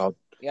brand is called.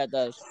 Yeah, it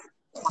does.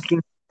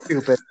 Fucking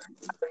stupid.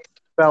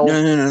 No.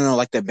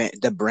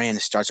 The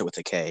brand starts it with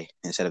a K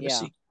instead of a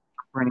C.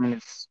 Brand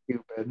is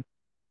stupid.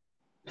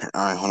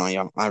 All right, hold on,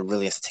 y'all. I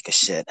really have to take a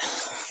shit.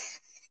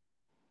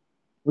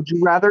 Would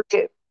you rather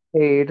get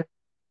paid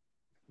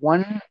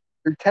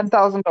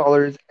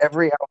 $10,000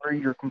 every hour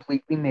you're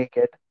completely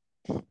naked,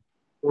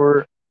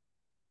 or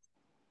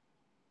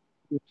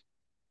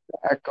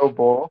Echo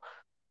Bowl,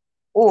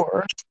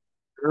 or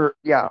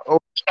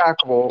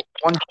overstackable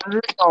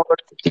 $100?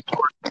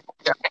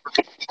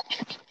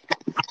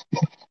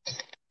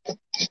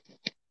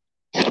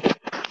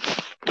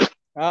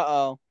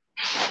 Uh-oh.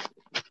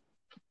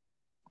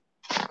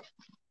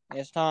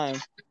 It's time.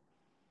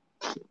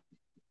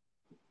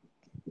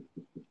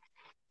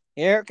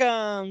 Here it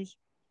comes.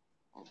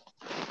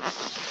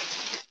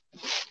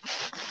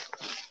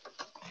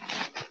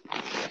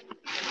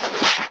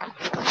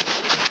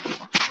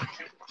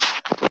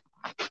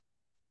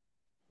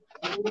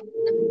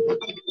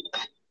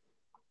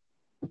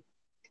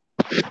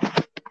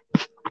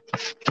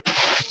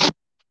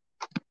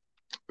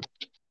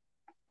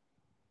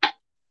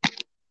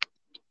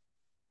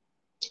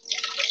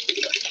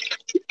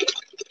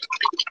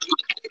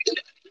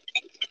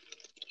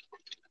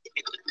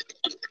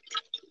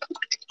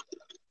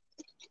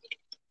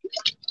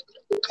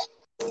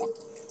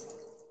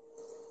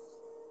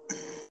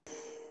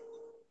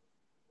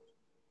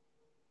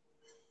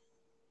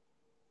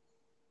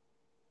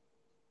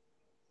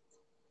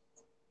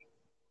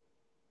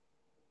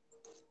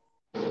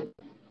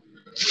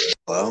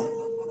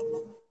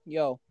 Hello?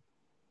 Yo.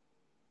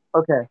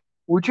 Okay.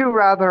 Would you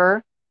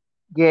rather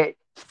get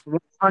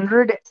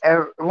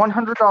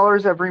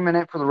 $100 every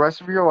minute for the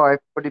rest of your life,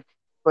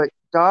 but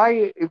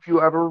die if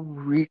you ever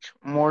reach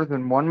more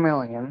than 1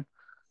 million,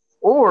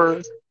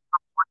 or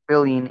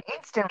billion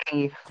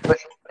instantly, but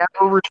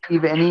never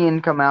receive any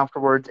income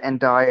afterwards and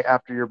die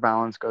after your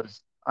balance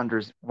goes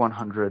under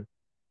 100?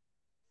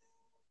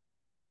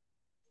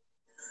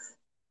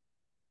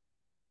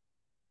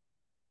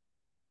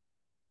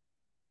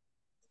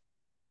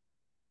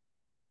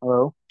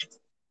 Hello?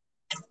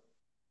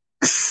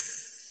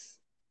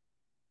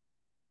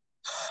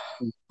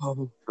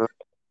 Oh.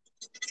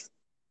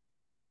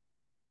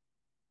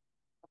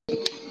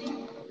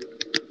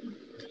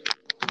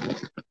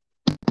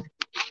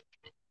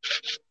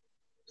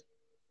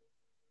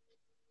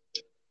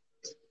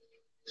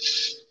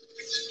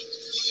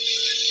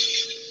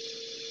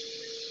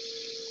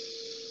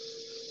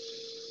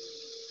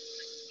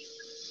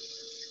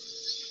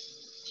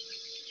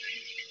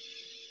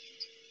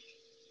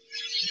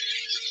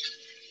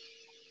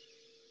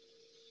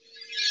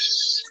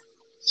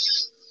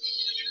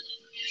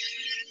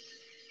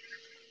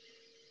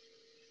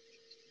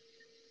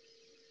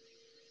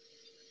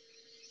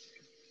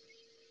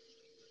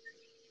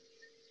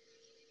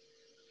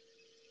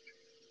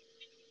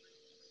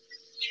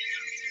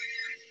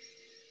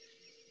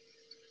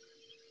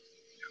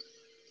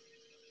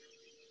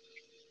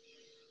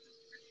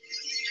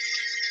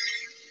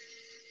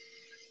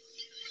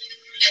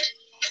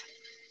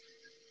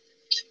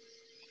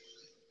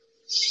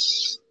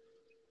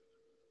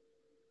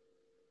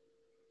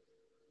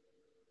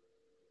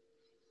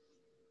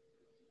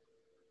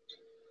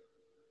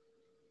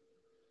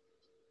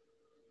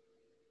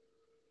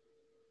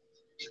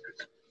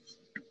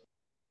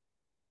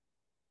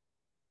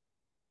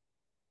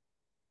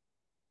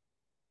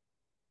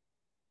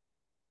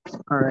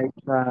 All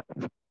right.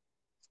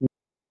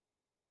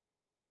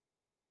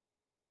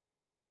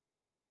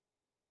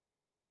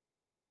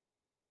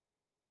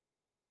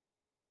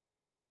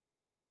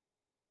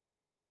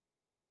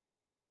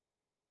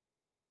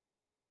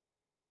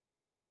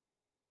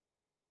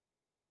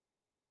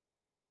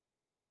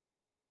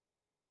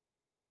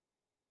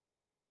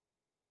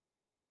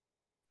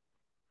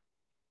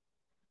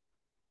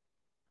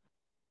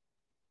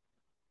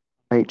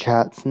 Right,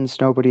 chat. Since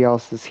nobody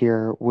else is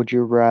here, would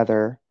you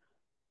rather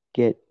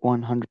get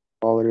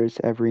 $100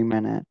 every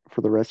minute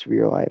for the rest of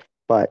your life,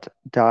 but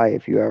die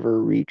if you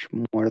ever reach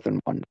more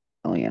than 1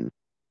 million,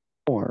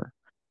 or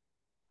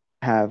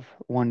have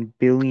 $1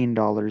 billion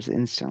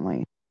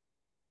instantly,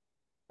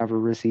 never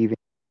receiving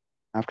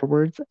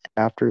afterwards,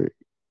 afterwards,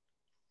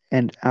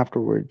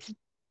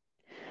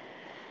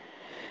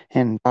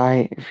 and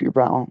die if your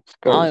balance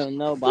I goes don't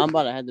know, but I'm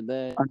about to head to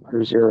bed.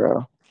 under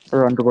 0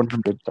 or under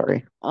 100?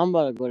 Sorry. I'm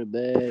about to go to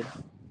bed.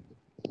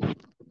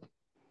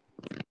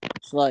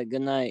 It's like,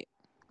 good night.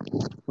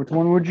 Which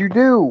one would you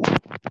do?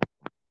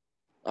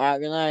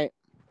 Alright, good night.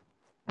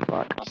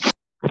 Fuck.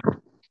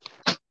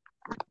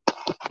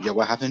 Yeah,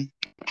 what happened?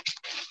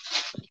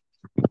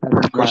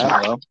 Evan Question,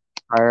 left. hello?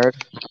 Tired.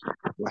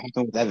 What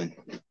happened with Evan?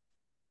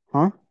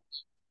 Huh?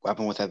 What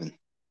happened with Evan?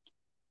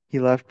 He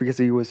left because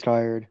he was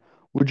tired.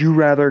 Would you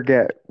rather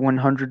get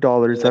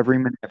 $100 every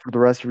minute for the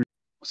rest of your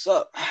What's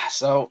up?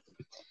 So,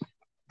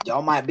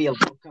 y'all might be a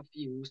little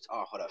confused.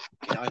 Oh, hold up.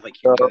 Can y'all like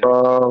hear me good?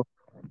 Can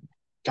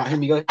y'all hear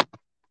me good?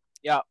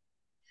 Yeah.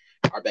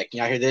 All right, can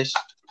y'all hear this?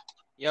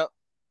 Yep.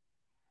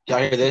 Y'all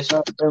hear this?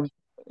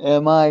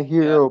 Am I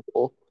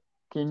hearable?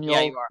 Can Yeah,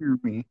 y'all you are. hear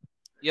me?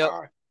 Yep.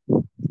 All right.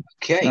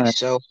 Okay, All right.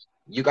 so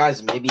you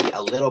guys may be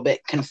a little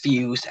bit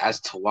confused as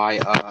to why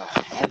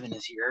Evan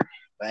is here,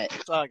 but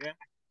It's all good.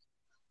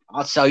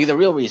 I'll tell you the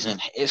real reason.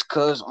 It's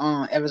because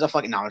Evan's a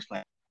fucking knowledge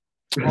plant.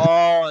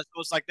 Oh, it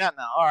goes like that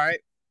now. All right.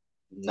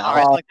 No. All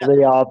right, it's like that.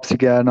 The ops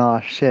again. Oh,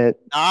 shit.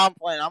 Nah, I'm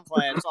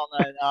playing. It's all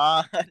night.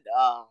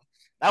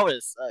 That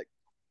was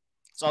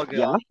it's all good.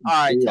 Yeah. All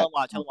right, Yeah.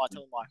 tell him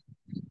why.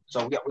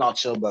 So we all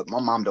chill, but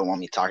my mom don't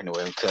want me talking to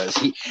him because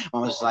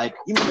mom was like,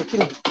 "You mother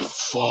kid,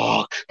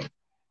 fuck."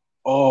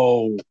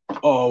 Oh,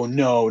 no.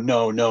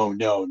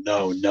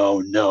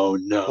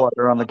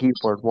 Water on the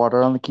keyboard.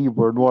 Water on the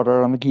keyboard.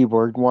 Water on the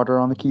keyboard. Water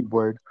on the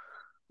keyboard.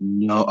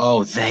 No.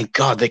 Oh, thank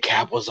God the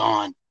cap was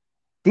on.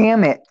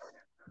 Damn it.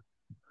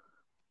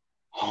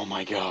 Oh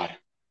my God.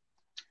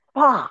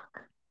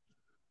 Fuck.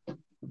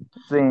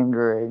 It's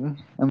angry.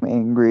 I'm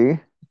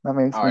angry. That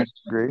makes All me right.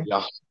 angry. Yeah.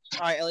 All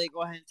right, Elliot,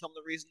 go ahead and tell him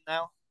the reason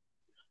now.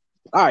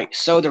 All right.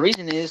 So the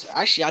reason is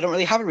actually I don't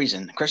really have a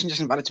reason. Christian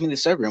just invited me to the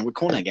server, and we're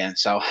cool again.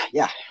 So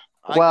yeah.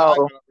 I got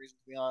no reason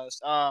to be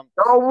honest.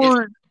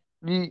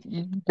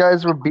 You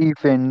guys were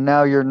beefing.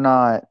 Now you're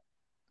not.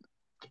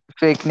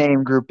 Fake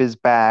name group is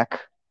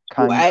back.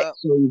 Well,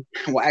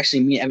 actually,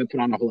 me and Evan put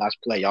on the whole last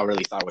play. Y'all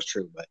really thought it was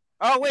true, but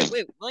wait,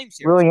 William's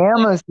here.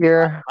 Williama's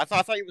here. I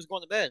thought you was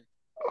going to bed.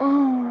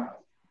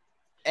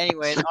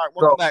 Anyways, all right,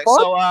 welcome back.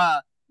 So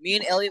me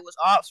and Elliot was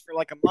ops for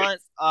like a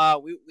month.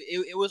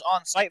 It was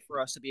on site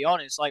for us, to be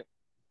honest. Like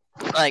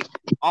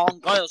all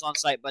God was on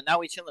site, but now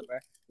we chilling, bro.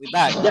 We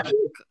back. Cause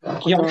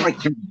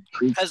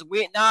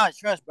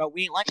trust, bro.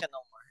 We ain't like that no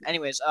more.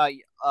 Anyways,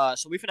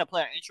 so we finna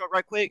play our intro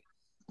right quick.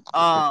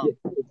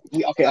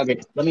 Okay.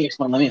 Let me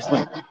explain.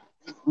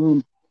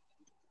 To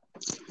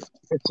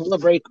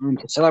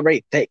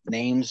celebrate fake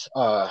names,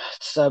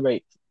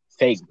 celebrate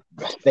fake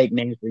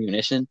names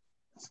recognition,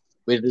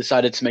 we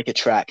decided to make a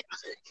track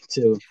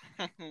to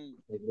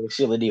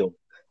seal the deal.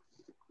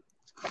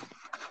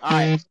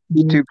 Alright.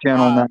 YouTube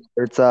channel now.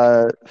 It's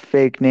a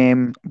fake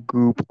name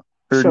group.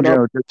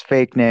 Just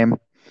fake name.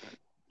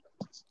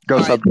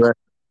 Go sub to it.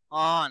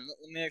 Let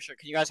me make sure.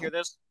 Can you guys hear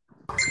this?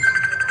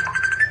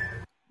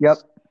 Yep.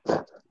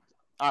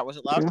 Alright, was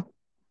it loud?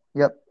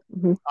 Yep.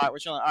 Mm-hmm. Alright, we're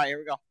chilling. Alright, here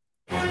we go.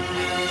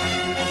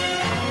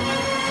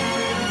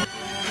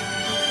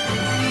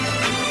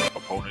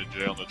 Opponent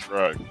J on the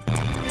track.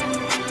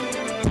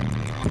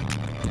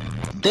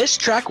 This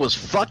track was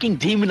fucking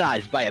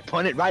demonized by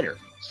opponent writer.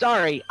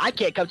 Sorry, I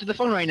can't come to the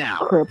phone right now.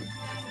 Crap.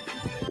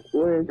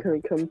 William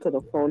couldn't come to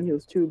the phone. He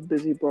was too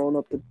busy blowing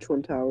up the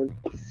Twin Towers.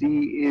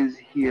 C is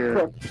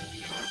here.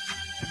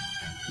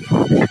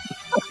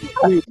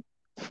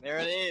 There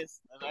it is.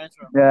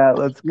 Yeah,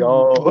 let's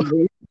go.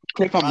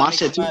 Click on my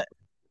shit too.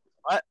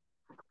 What?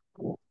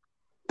 You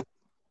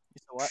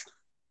said what?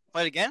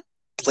 Play it again?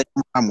 Play it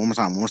one more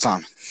time.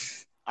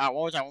 Alright, one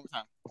more time.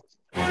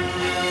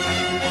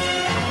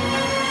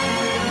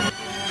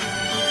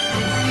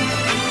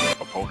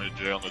 Opponent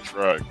J on the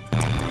track.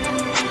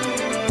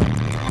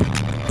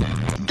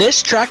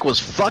 This track was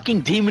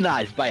fucking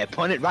demonized by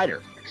opponent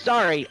writer.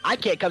 Sorry, I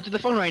can't come to the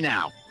phone right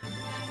now.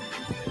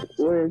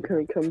 William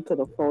couldn't come to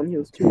the phone. He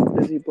was too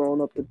busy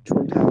blowing up the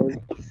Twin Towers.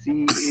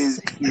 C is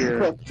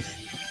here.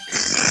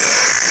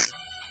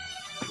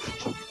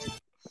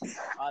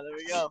 There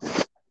we go.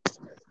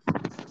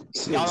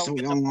 Y'all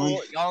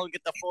don't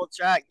get the full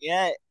track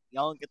yet.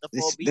 Y'all don't get the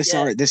full beat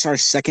yet. This our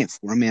second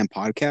 4-man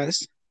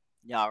podcast.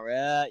 Yeah,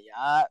 right.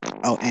 Yeah.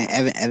 Oh,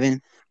 and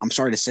Evan, I'm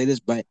sorry to say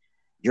this, but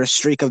your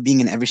streak of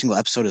being in every single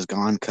episode is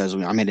gone because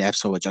I made an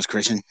episode with Just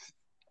Christian.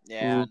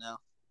 Yeah, I know.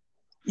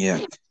 Yeah.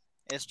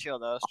 It's chill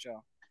though. It's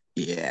chill.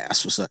 Yeah,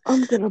 that's what's up.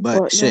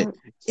 But shit,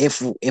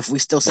 if we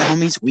still say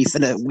homies,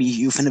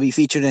 you finna be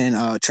featured in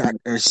track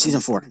or season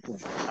 4.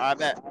 I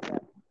bet.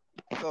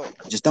 Cool.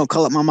 Just don't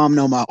call up my mom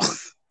no more.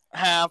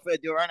 I'm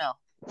finna do it right now.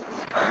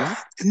 What?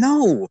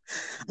 No,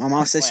 my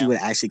mom said she would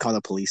actually call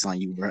the police on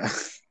you, bro.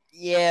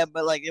 Yeah,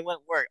 but like it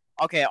wouldn't work.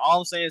 Okay, all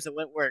I'm saying is it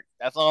wouldn't work.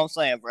 That's all I'm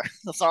saying, bro.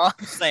 That's all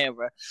I'm saying,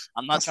 bro.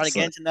 I'm not trying to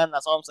get into nothing.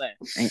 That's all I'm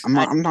saying.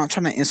 I'm not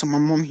trying to insult my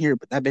mom here,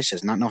 but that bitch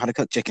does not know how to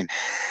cook chicken.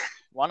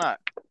 Why not?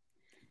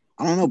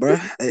 I don't know, bro.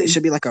 It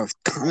should be like a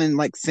common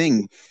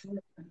thing.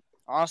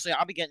 Honestly,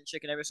 I'll be getting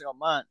chicken every single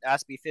month. It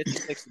has to be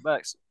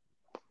 $50-$60.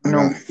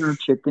 No, for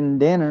chicken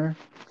dinner.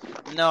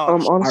 No.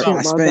 Honestly,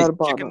 my dad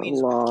bought a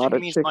lot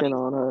of chicken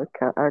on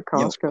at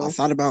Costco. Yo, I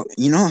thought about,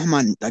 how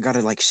I got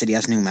a shitty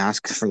ass new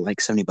mask for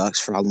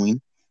 $70 for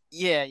Halloween.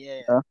 Yeah.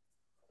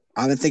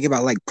 I've been thinking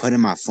about putting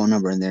my phone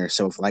number in there,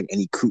 so if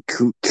any kook.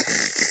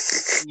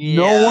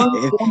 Yeah.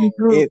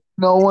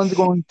 No one's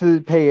going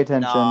to pay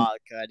attention. Nah,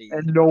 Cuddy.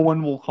 And no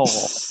one will call.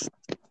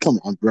 Come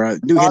on, bro.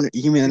 Do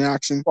human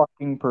interaction.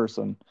 Fucking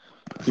person.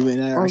 Human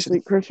interaction. Honestly,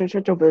 Christian,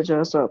 shut your bitch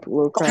ass up,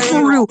 little crap.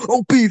 For real.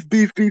 Oh, beef.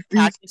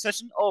 Packing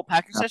session.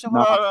 Packing session.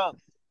 Hold on.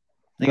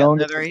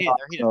 They're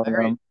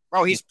heated.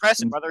 Bro, he's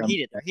pressing, bro. They're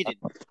heated.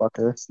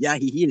 Fucker. Yeah,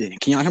 he heated.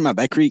 Can y'all hear my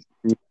back creek?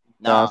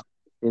 No.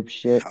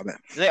 Shit.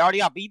 They already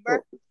got beef, bro?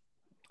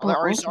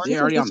 They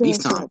already on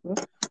beef time.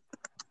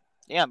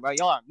 Damn, bro,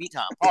 y'all on meat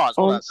time. Pause.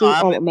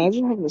 Honestly,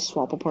 imagine having to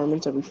swap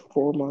apartments every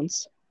 4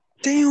 months.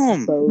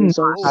 Damn.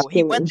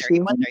 He went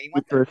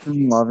there.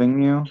 Person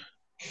loving you.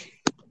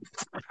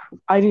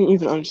 I didn't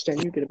even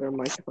understand. You get a better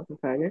mic, you fucking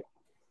faggot.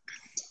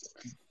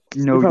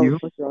 No, you.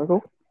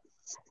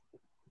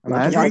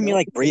 Imagine hearing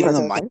me breathe on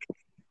the mic.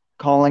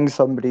 Calling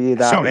somebody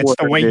that. So it's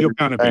the way you're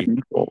gonna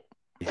be.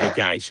 Hey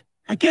guys,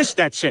 I guess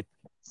that's it.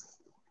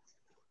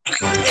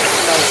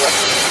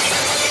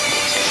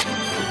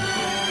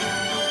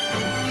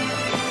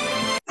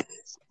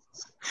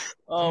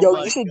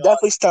 Yo, you should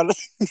definitely start off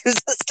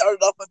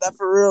with that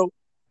for real.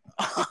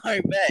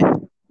 I bet.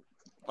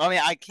 I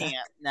mean, I can't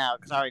now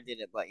because I already did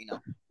it, but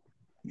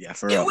Yeah,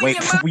 for real. Wait,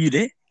 you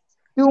did?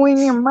 Doing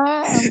your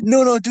mind.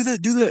 No, do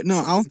the. No,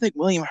 I don't think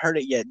William heard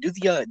it yet. Do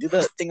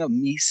the thing of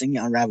me singing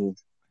Unravel.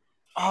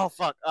 Oh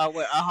fuck!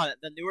 Wait,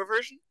 the newer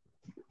version.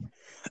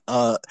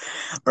 Or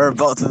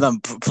both of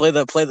them. Play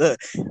the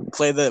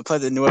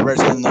newer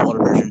version and the older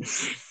version.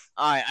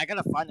 Alright, I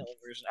gotta find the old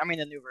version. I mean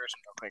the new version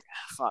real quick.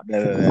 Fuck.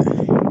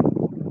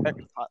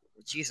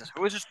 Jesus,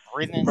 who was just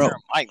breathing into their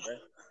mic, bro?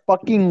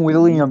 Fucking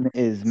William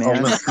is,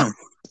 man.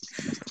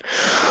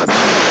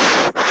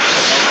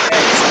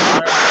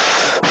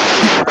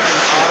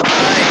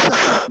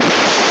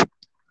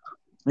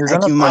 You're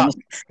Heck, gonna you find might.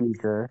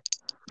 speaker.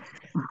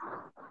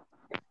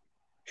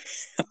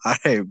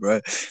 Alright, bro.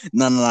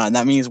 No.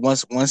 That means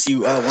once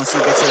you get your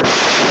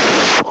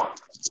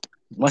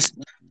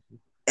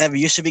Evan,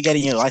 you should be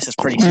getting your license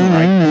pretty soon,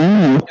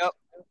 right? Yep.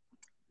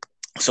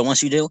 So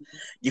once you do,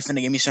 you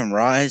finna give me some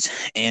rides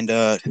and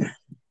And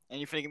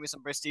you finna give me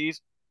some prestige?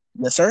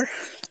 Yes, sir.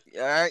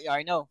 Yeah,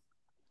 I know.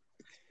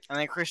 And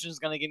then Christian's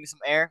gonna give me some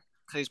air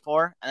because he's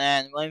poor, and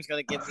then William's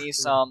gonna give me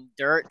some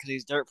dirt because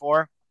he's dirt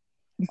poor.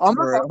 I'm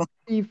about to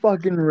be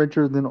fucking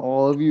richer than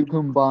all of you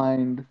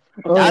combined.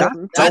 That's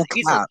so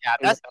easily cap.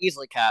 capped. That's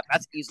easily capped.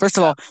 That's easily. First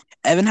of all,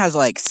 Evan has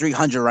like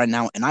 300 right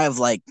now, and I have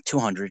like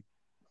 200.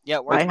 Yeah,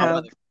 where's my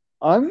brother?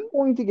 I'm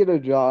going to get a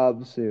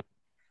job soon.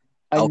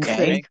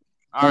 Okay.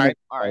 All right.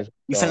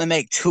 You finna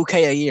make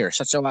 2K a year.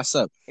 Shut your ass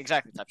up.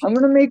 Exactly. I'm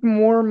gonna make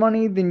more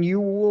money than you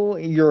will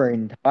your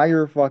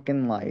entire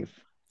fucking life.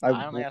 I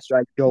don't Yeah,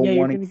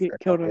 want you're gonna get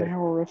killed in a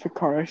horrific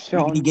car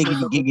accident. Giggity.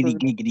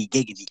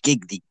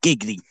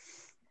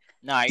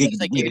 No, you gotta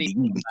say giggity.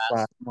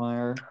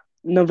 Blackmire.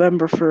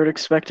 November 3rd,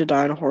 expect to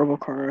die in a horrible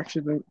car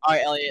accident. All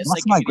right, Elliot.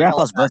 That's my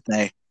grandpa's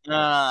birthday.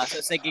 No.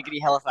 So say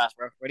giggity hella fast,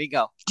 bro. Where'd he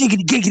go?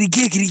 Giggity.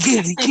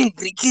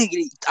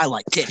 I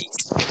like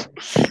titties.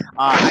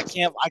 I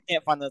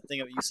can't find the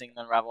thing of you singing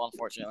Unravel,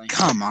 unfortunately.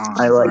 Come on.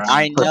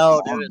 I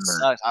know, dude. It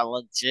sucks. I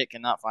legit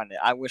cannot find it.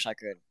 I wish I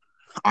could.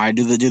 I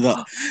do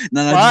the.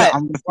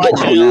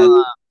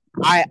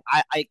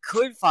 I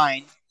could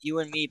find you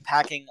and me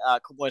packing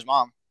Cool Boy's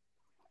mom.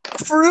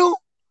 For real?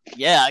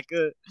 Yeah, I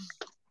could.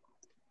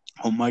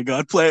 Oh my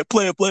god, play it.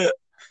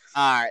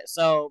 Alright,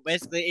 so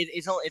basically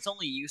it's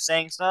only you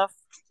saying stuff.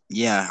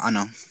 Yeah, I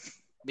know.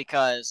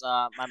 Because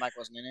my mic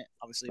wasn't in it,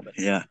 obviously, but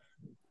yeah.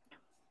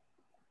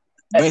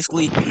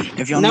 Basically,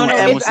 if y'all know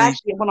what it's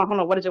actually hold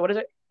on, what is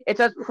it? It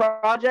says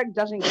project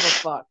doesn't give a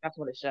fuck. That's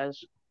what it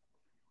says.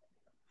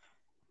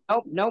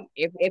 Nope.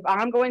 If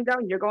I'm going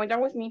down, you're going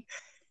down with me.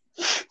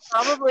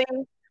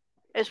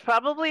 It's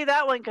probably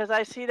that one because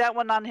I see that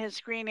one on his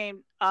screen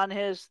name on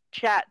his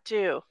chat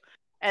too.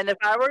 And if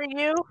I were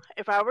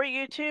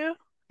you two,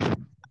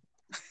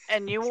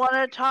 and you want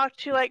to talk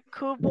to like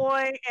Cool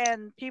Boy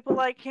and people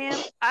like him,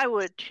 I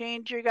would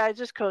change your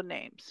guys' code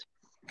names.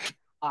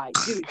 Alright,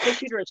 dude, Six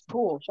Shooter is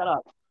cool. Shut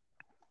up.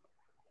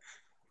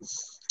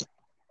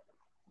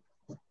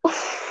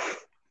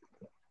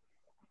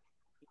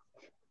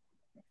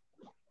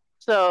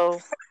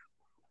 So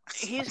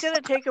he's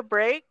gonna take a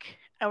break,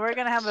 and we're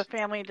gonna have a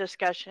family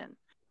discussion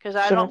because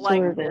I don't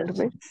like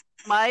this.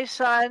 My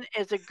son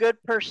is a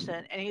good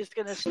person, and he's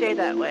gonna stay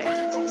that way.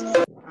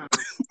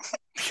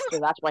 So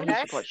that's why he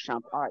supports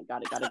Trump. All right,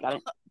 got it.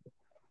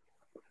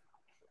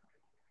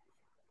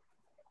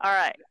 All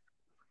right.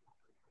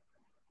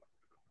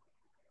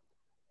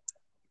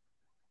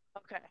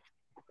 Okay.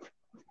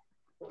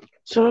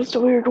 So that's the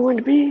way you're going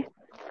to be.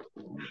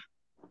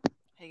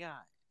 Hey guys.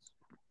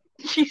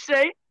 Did she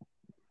say?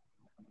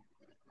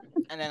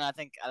 And then I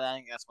think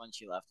that's when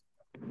she left.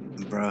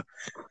 Bro.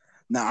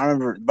 Now I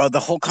remember, bro. The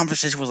whole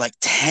conversation was like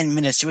 10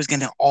 minutes. She was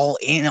getting all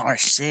in our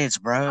shits,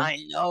 bro. I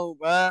know,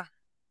 bro.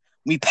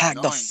 We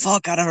packed the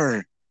fuck out of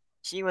her.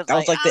 She was. That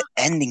was like the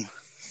ending.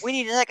 We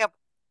need to take a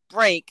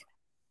break.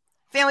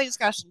 Family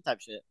discussion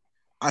type shit.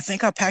 I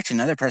think I packed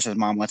another person's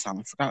mom one time.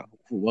 I forgot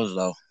who it was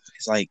though.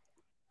 It's like,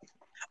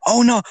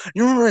 oh no,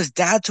 you remember his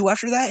dad too?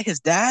 After that, his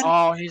dad.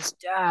 Oh, his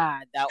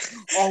dad. That.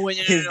 Oh, wait,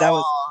 his dad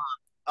was.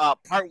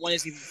 Part 1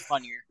 is even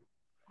funnier.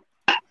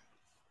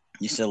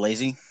 You said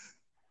lazy?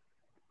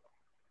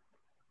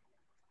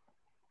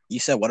 You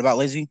said what about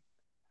lazy?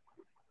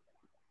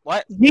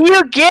 What? Do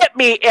you get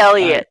me,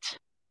 Elliot?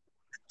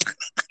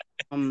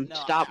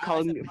 Stop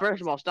calling me.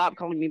 First of all, stop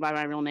calling me by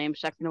my real name.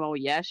 Second of all,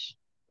 yes.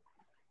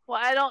 Well,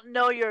 I don't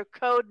know your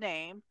code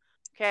name.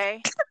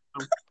 Okay.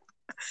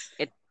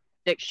 It's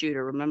Six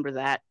Shooter. Remember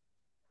that.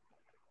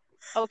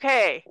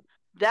 Okay,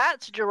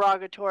 that's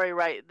derogatory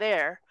right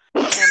there.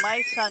 And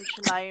my son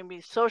should not even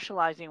be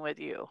socializing with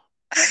you.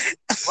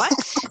 What?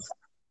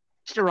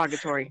 It's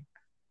derogatory.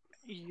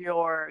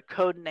 Your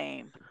code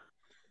name.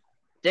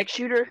 Six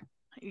Shooter?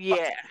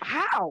 Yeah.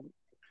 How?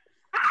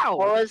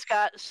 Well, it's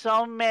got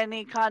so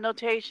many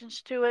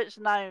connotations to it, it's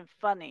not even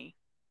funny.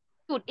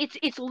 Dude,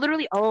 it's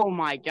literally, oh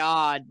my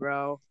god,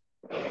 bro.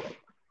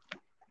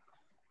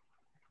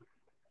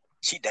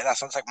 She did. That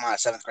sounds like my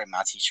 7th grade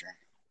math teacher.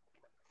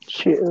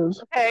 She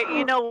is. Okay,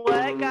 you know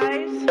what,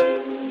 guys?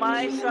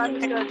 My son's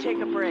gonna take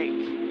a break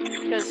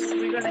because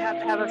we're gonna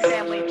have a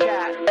family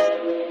chat.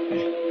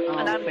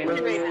 And I'm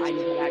curious. I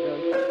know how that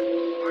goes.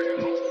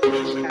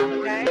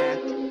 Okay?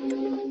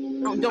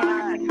 Oh, don't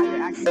act like how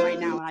you're acting right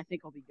now, and I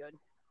think I'll be good.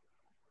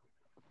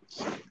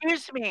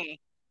 Excuse me.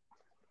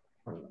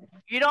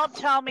 You don't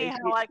tell me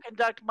how I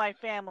conduct my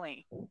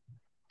family.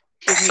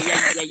 Excuse me,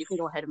 yeah, you can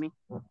go ahead of me.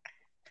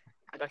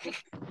 I got you.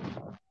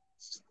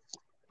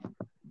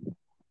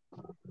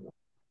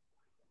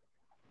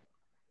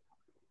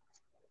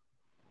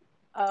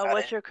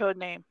 What's your code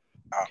name?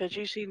 Because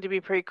you seem to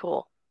be pretty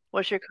cool.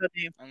 What's your code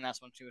name? And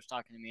that's when she was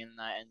talking to me, and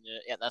I ended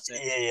it. Yeah, that's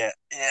it.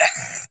 Yeah.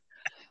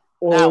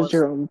 What was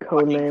your own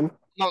code name?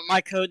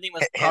 My code name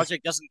was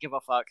Project Doesn't Give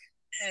a Fuck.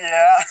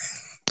 Yeah.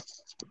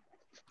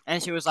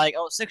 And she was like,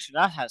 "Oh, six shooter,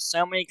 that has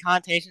so many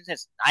connotations.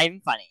 It's not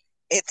even funny."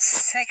 It's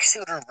six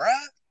shooter,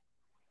 bruh.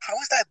 How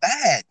is that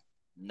bad?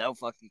 No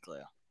fucking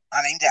clue.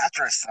 I mean,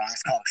 after a song,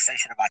 it's called "Say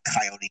Shit About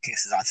Coyote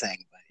Kisses," I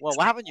think. But well,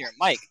 what happened to your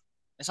mic?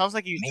 It sounds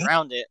like you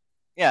drowned it.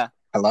 Yeah.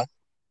 Hello?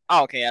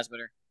 Oh, okay, that's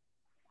better.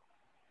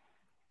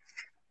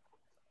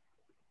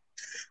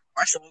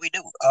 Alright, so what we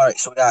do? Alright,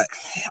 so we got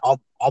all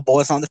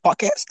boys on this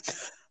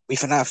podcast. We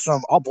finna have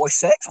some all boy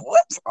sex.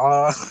 What?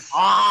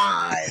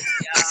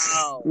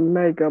 Yo.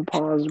 Make a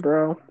pause,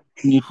 bro.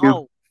 You too.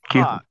 Oh,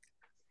 fuck.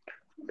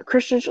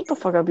 Christian, shut the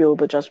fuck up, you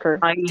little bitch ass cur.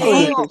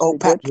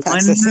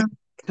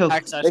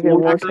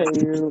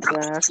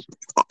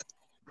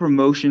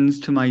 Promotions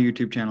to my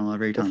YouTube channel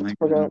every time I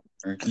go.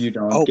 You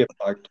don't get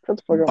fucked.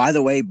 By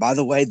the way,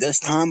 this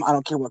time I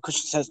don't care what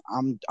Christian says.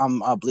 I'm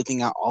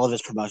bleeping out all of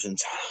his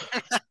promotions.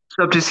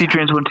 Sub to C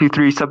Trains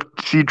 123, sub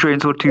to C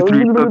Trains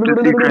 123, sub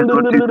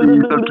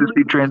to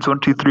C Trains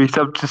 123,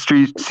 sub to C Trains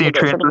 123, sub to C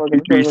Trains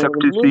 123, sub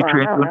to C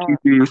Trains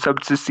 123,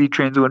 sub to C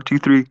Trains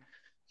 123.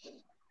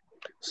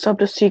 Sub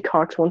to C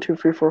Cox 1 2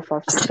 3 4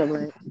 5 6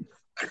 7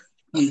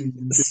 8.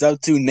 Sub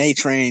to Nay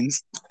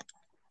Trains.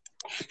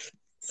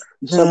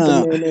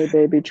 Sub to Nay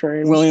Baby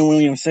Trains.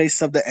 William, say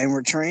sub to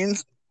N-word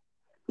Trains.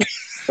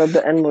 Sub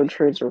to N-word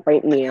Trains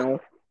right now.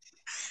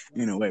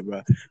 You know, wait,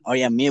 bro. Oh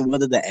yeah, me and Will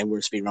did the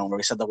N-word speed wrong where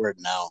we said the word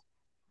no.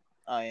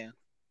 Oh yeah.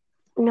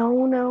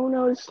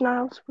 No, it's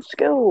not supposed to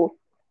go.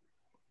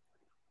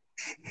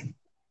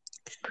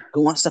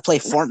 Who wants to play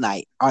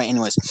Fortnite? All right,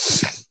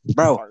 anyways,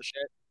 bro.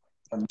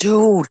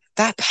 Dude,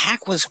 that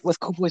pack was with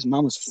Cowboy's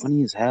mom was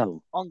funny as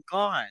hell. Oh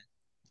god.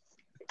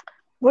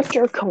 What's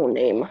your code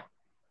name?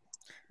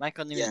 My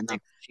code name is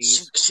Nick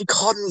Cheese. She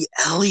called me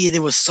Elliot. It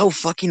was so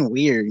fucking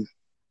weird.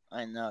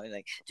 I know.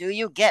 Like, do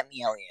you get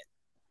me, Elliot?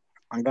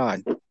 Oh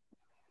god.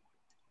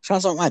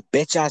 Sounds like my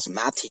bitch ass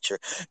math teacher.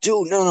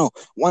 Dude, no.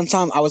 One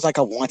time I was like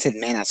a wanted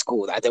man at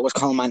school. They was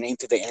calling my name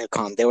through the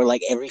intercom. They were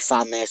like every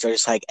 5 minutes they're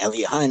just like,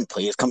 Elliot Hunt,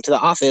 please come to the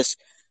office.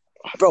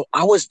 Bro,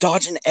 I was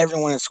dodging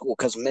everyone at school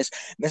because Miss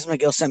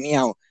McGill sent me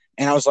out,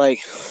 and I was like,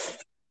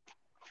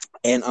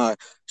 and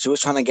she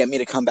was trying to get me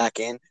to come back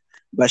in,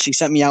 but she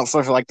sent me out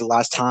for like the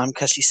last time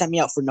because she sent me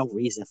out for no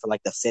reason for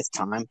like the 5th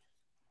time.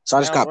 So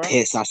I just got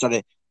pissed. And I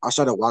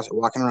started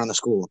walking around the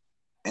school,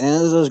 and then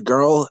there was this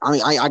girl. I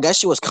mean, I guess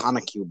she was kind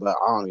of cute, but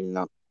I don't even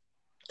know.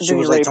 She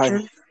was like,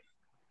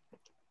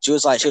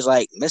 she was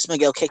like, Miss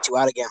McGill kicked you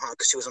out again, huh?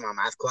 Because she was in my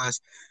math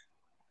class.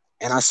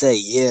 And I said,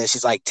 yeah.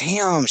 She's like,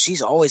 damn,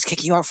 she's always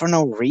kicking you out for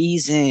no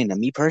reason. And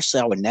me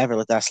personally, I would never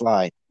let that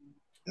slide.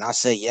 And I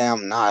said, yeah,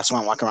 I'm not. That's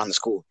why I'm walking around the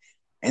school.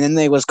 And then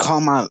they was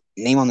calling my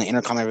name on the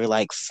intercom every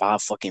like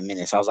 5 fucking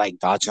minutes. I was like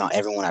dodging out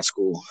everyone at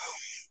school.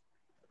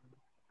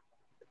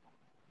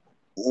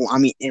 Well, I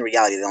mean, in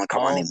reality, they only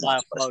call my name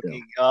once. Oh my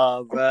fucking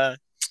god, bro.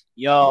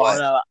 Yo,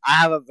 I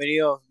have a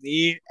video of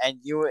me and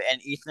you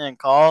and Ethan and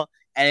Carl.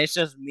 And it's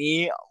just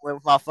me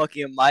with my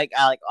fucking mic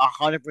at like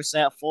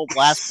 100% full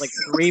blast, like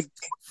three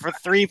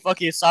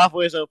fucking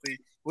softwares open.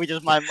 We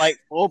just my mic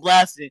full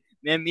blasted.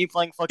 Man, me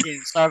playing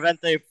fucking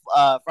Starvente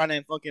front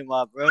end fucking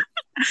mob, bro.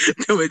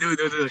 Do it.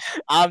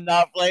 I'm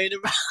not playing it.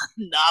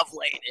 I'm not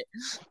playing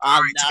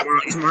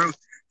it.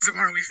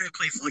 Tomorrow we finna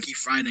play Funky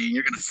Friday, and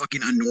you're gonna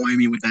fucking annoy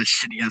me with that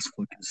shitty ass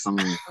fucking song.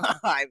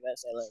 I bet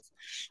so. Alright,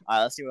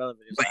 let's see what other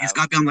videos. But it's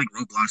gotta be on like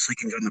Roblox so you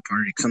can join the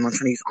party. Because I'm not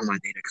trying to use all my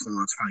data. Because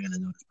someone's probably gonna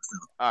notice.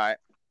 Alright.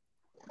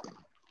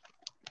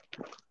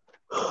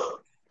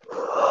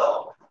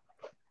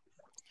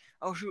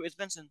 Oh shoot, it's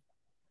Benson.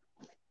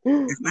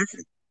 It's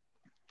Benson.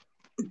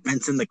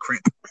 Benson the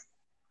Crip.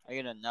 Are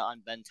you gonna nut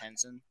on Ben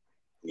Tenson?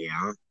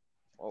 Yeah.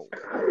 Whoa.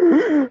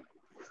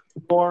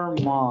 Poor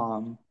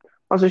mom.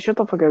 Also, shut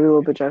the fuck up, you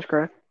little bitch ass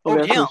crack.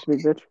 Yeah.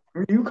 Speak, bitch. Who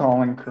are you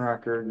calling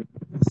cracker?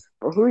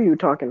 Bro, who are you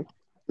talking?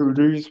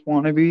 Hooters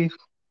wannabe?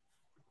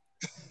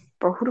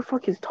 Bro, who the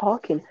fuck is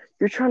talking?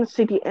 You're trying to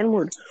say the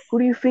N-word. Who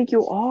do you think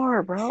you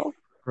are, bro?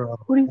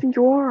 Who do you think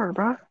you are,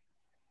 bro?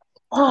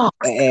 Oh.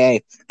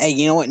 Hey,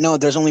 you know what? No,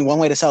 there's only one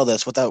way to sell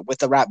this with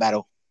the rap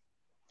battle.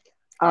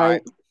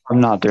 Alright.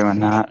 I'm not doing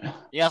that.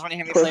 You guys want to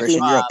hear me play?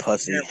 You're a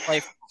pussy.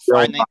 Play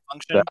Friday Night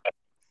Function.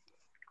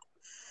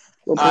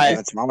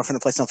 Alright, tomorrow we're finna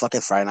play some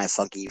fucking Friday Night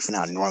Funky. You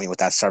finna ignore me with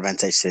that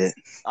Cervante shit.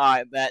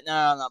 Alright, bet.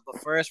 No.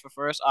 But first,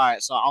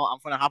 alright, so I'm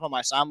gonna hop on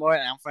my soundboard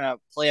and I'm gonna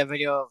play a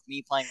video of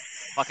me playing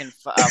fucking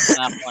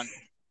FNAF 1.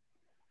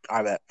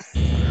 I bet.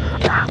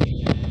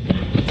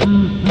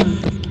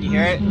 Can you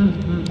hear it?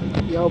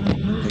 Yup. I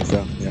think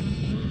so, yeah.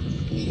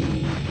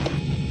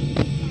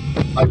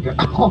 I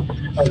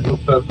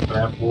looked up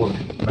FNAF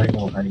 1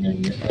 manual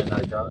hanging and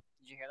I got.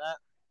 Did you hear that?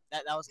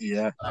 That was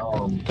yeah.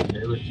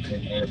 It was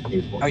an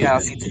AFK. Oh yeah,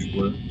 I'll see too.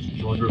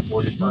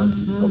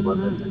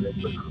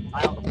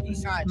 245.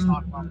 He's trying to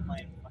talk while I'm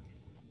playing.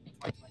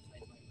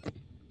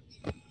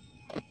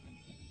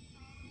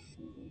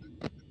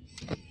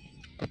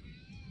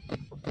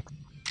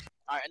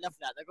 All right, enough of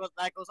that. That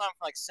goes on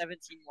for like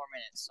 17 more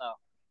minutes. So.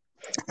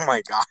 Oh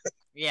my god.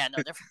 Yeah, no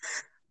different.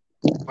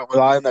 But was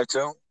I in there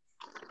too?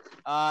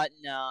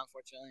 No,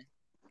 unfortunately.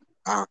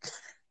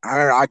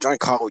 I joined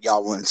call with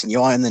y'all once, and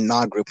y'all in the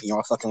Nah group, and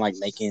y'all fucking like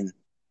making.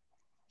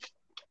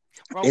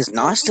 Bro, is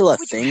Nah still a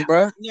thing,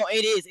 bro? No,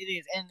 it is,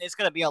 and it's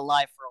gonna be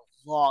alive for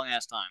a long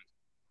ass time.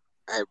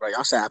 Hey, bro,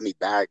 y'all should have me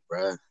back,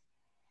 bro.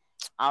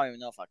 I don't even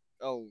know if I.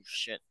 Oh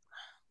shit,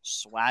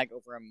 swag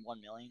over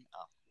 1 million.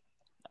 Oh,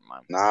 never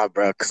mind. Nah,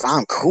 bro, cause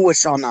I'm cool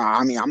with y'all. Nah,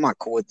 I mean, I'm not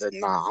cool with the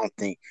Nah. I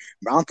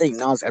don't think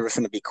Nah's ever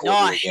finna be cool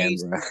No, with you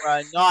again,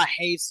 bro. No,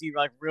 hates you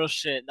like real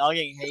shit. No,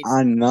 getting hates.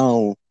 I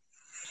know.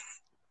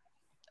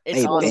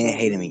 It's Ben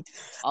hating me.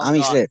 I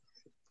mean, shit.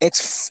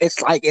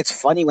 It's like it's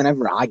funny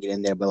whenever I get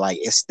in there, but like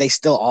they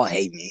still all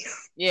hate me.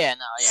 Yeah,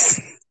 no, yeah.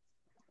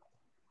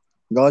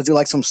 Go do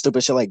like some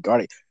stupid shit like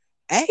Gartic.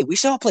 Hey, we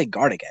should all play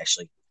Gartic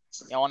actually.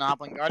 Y'all wanna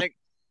hop on Gartic?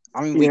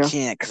 I mean, we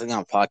can't because we're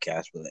on a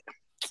podcast with it.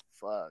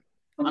 Fuck.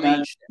 Okay.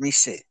 I mean,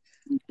 shit.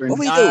 What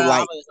we do?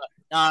 Like,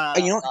 no.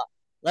 You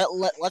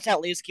know, let's at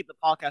least keep the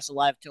podcast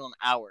alive till an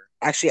hour.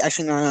 Actually,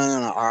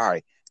 no. All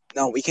right.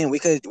 No, we can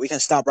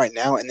stop right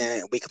now, and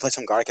then we can play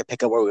some Gartic and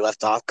pick up where we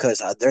left off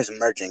because there's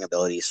merging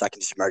ability, so I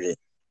can just merge it.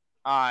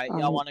 All right,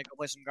 y'all want to go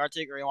play some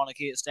Gartic, or you want to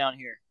keep it down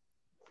here?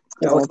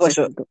 Yeah, let's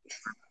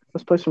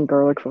play some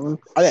Garlic Phone.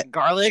 Okay.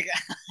 Garlic?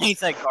 He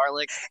said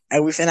garlic.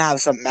 And we finna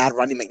have some Mad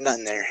Rodney McNutt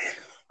in there.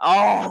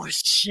 Oh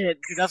shit,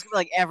 dude, that's gonna be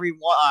like every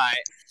one.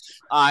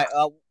 All right.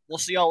 We'll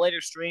see y'all later.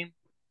 Stream.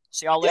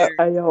 See y'all later.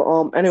 Hey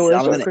yo.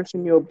 Anyways,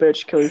 Christian, you a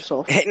bitch. Kill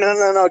yourself. Hey,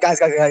 no,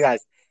 guys.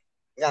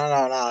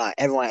 No.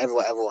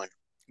 Everyone.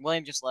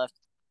 William just left.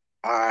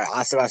 All right,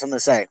 I still got something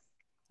to say.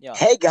 Yeah.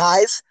 Hey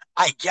guys,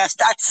 I guess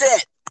that's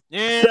it. No.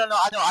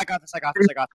 I know. I got this.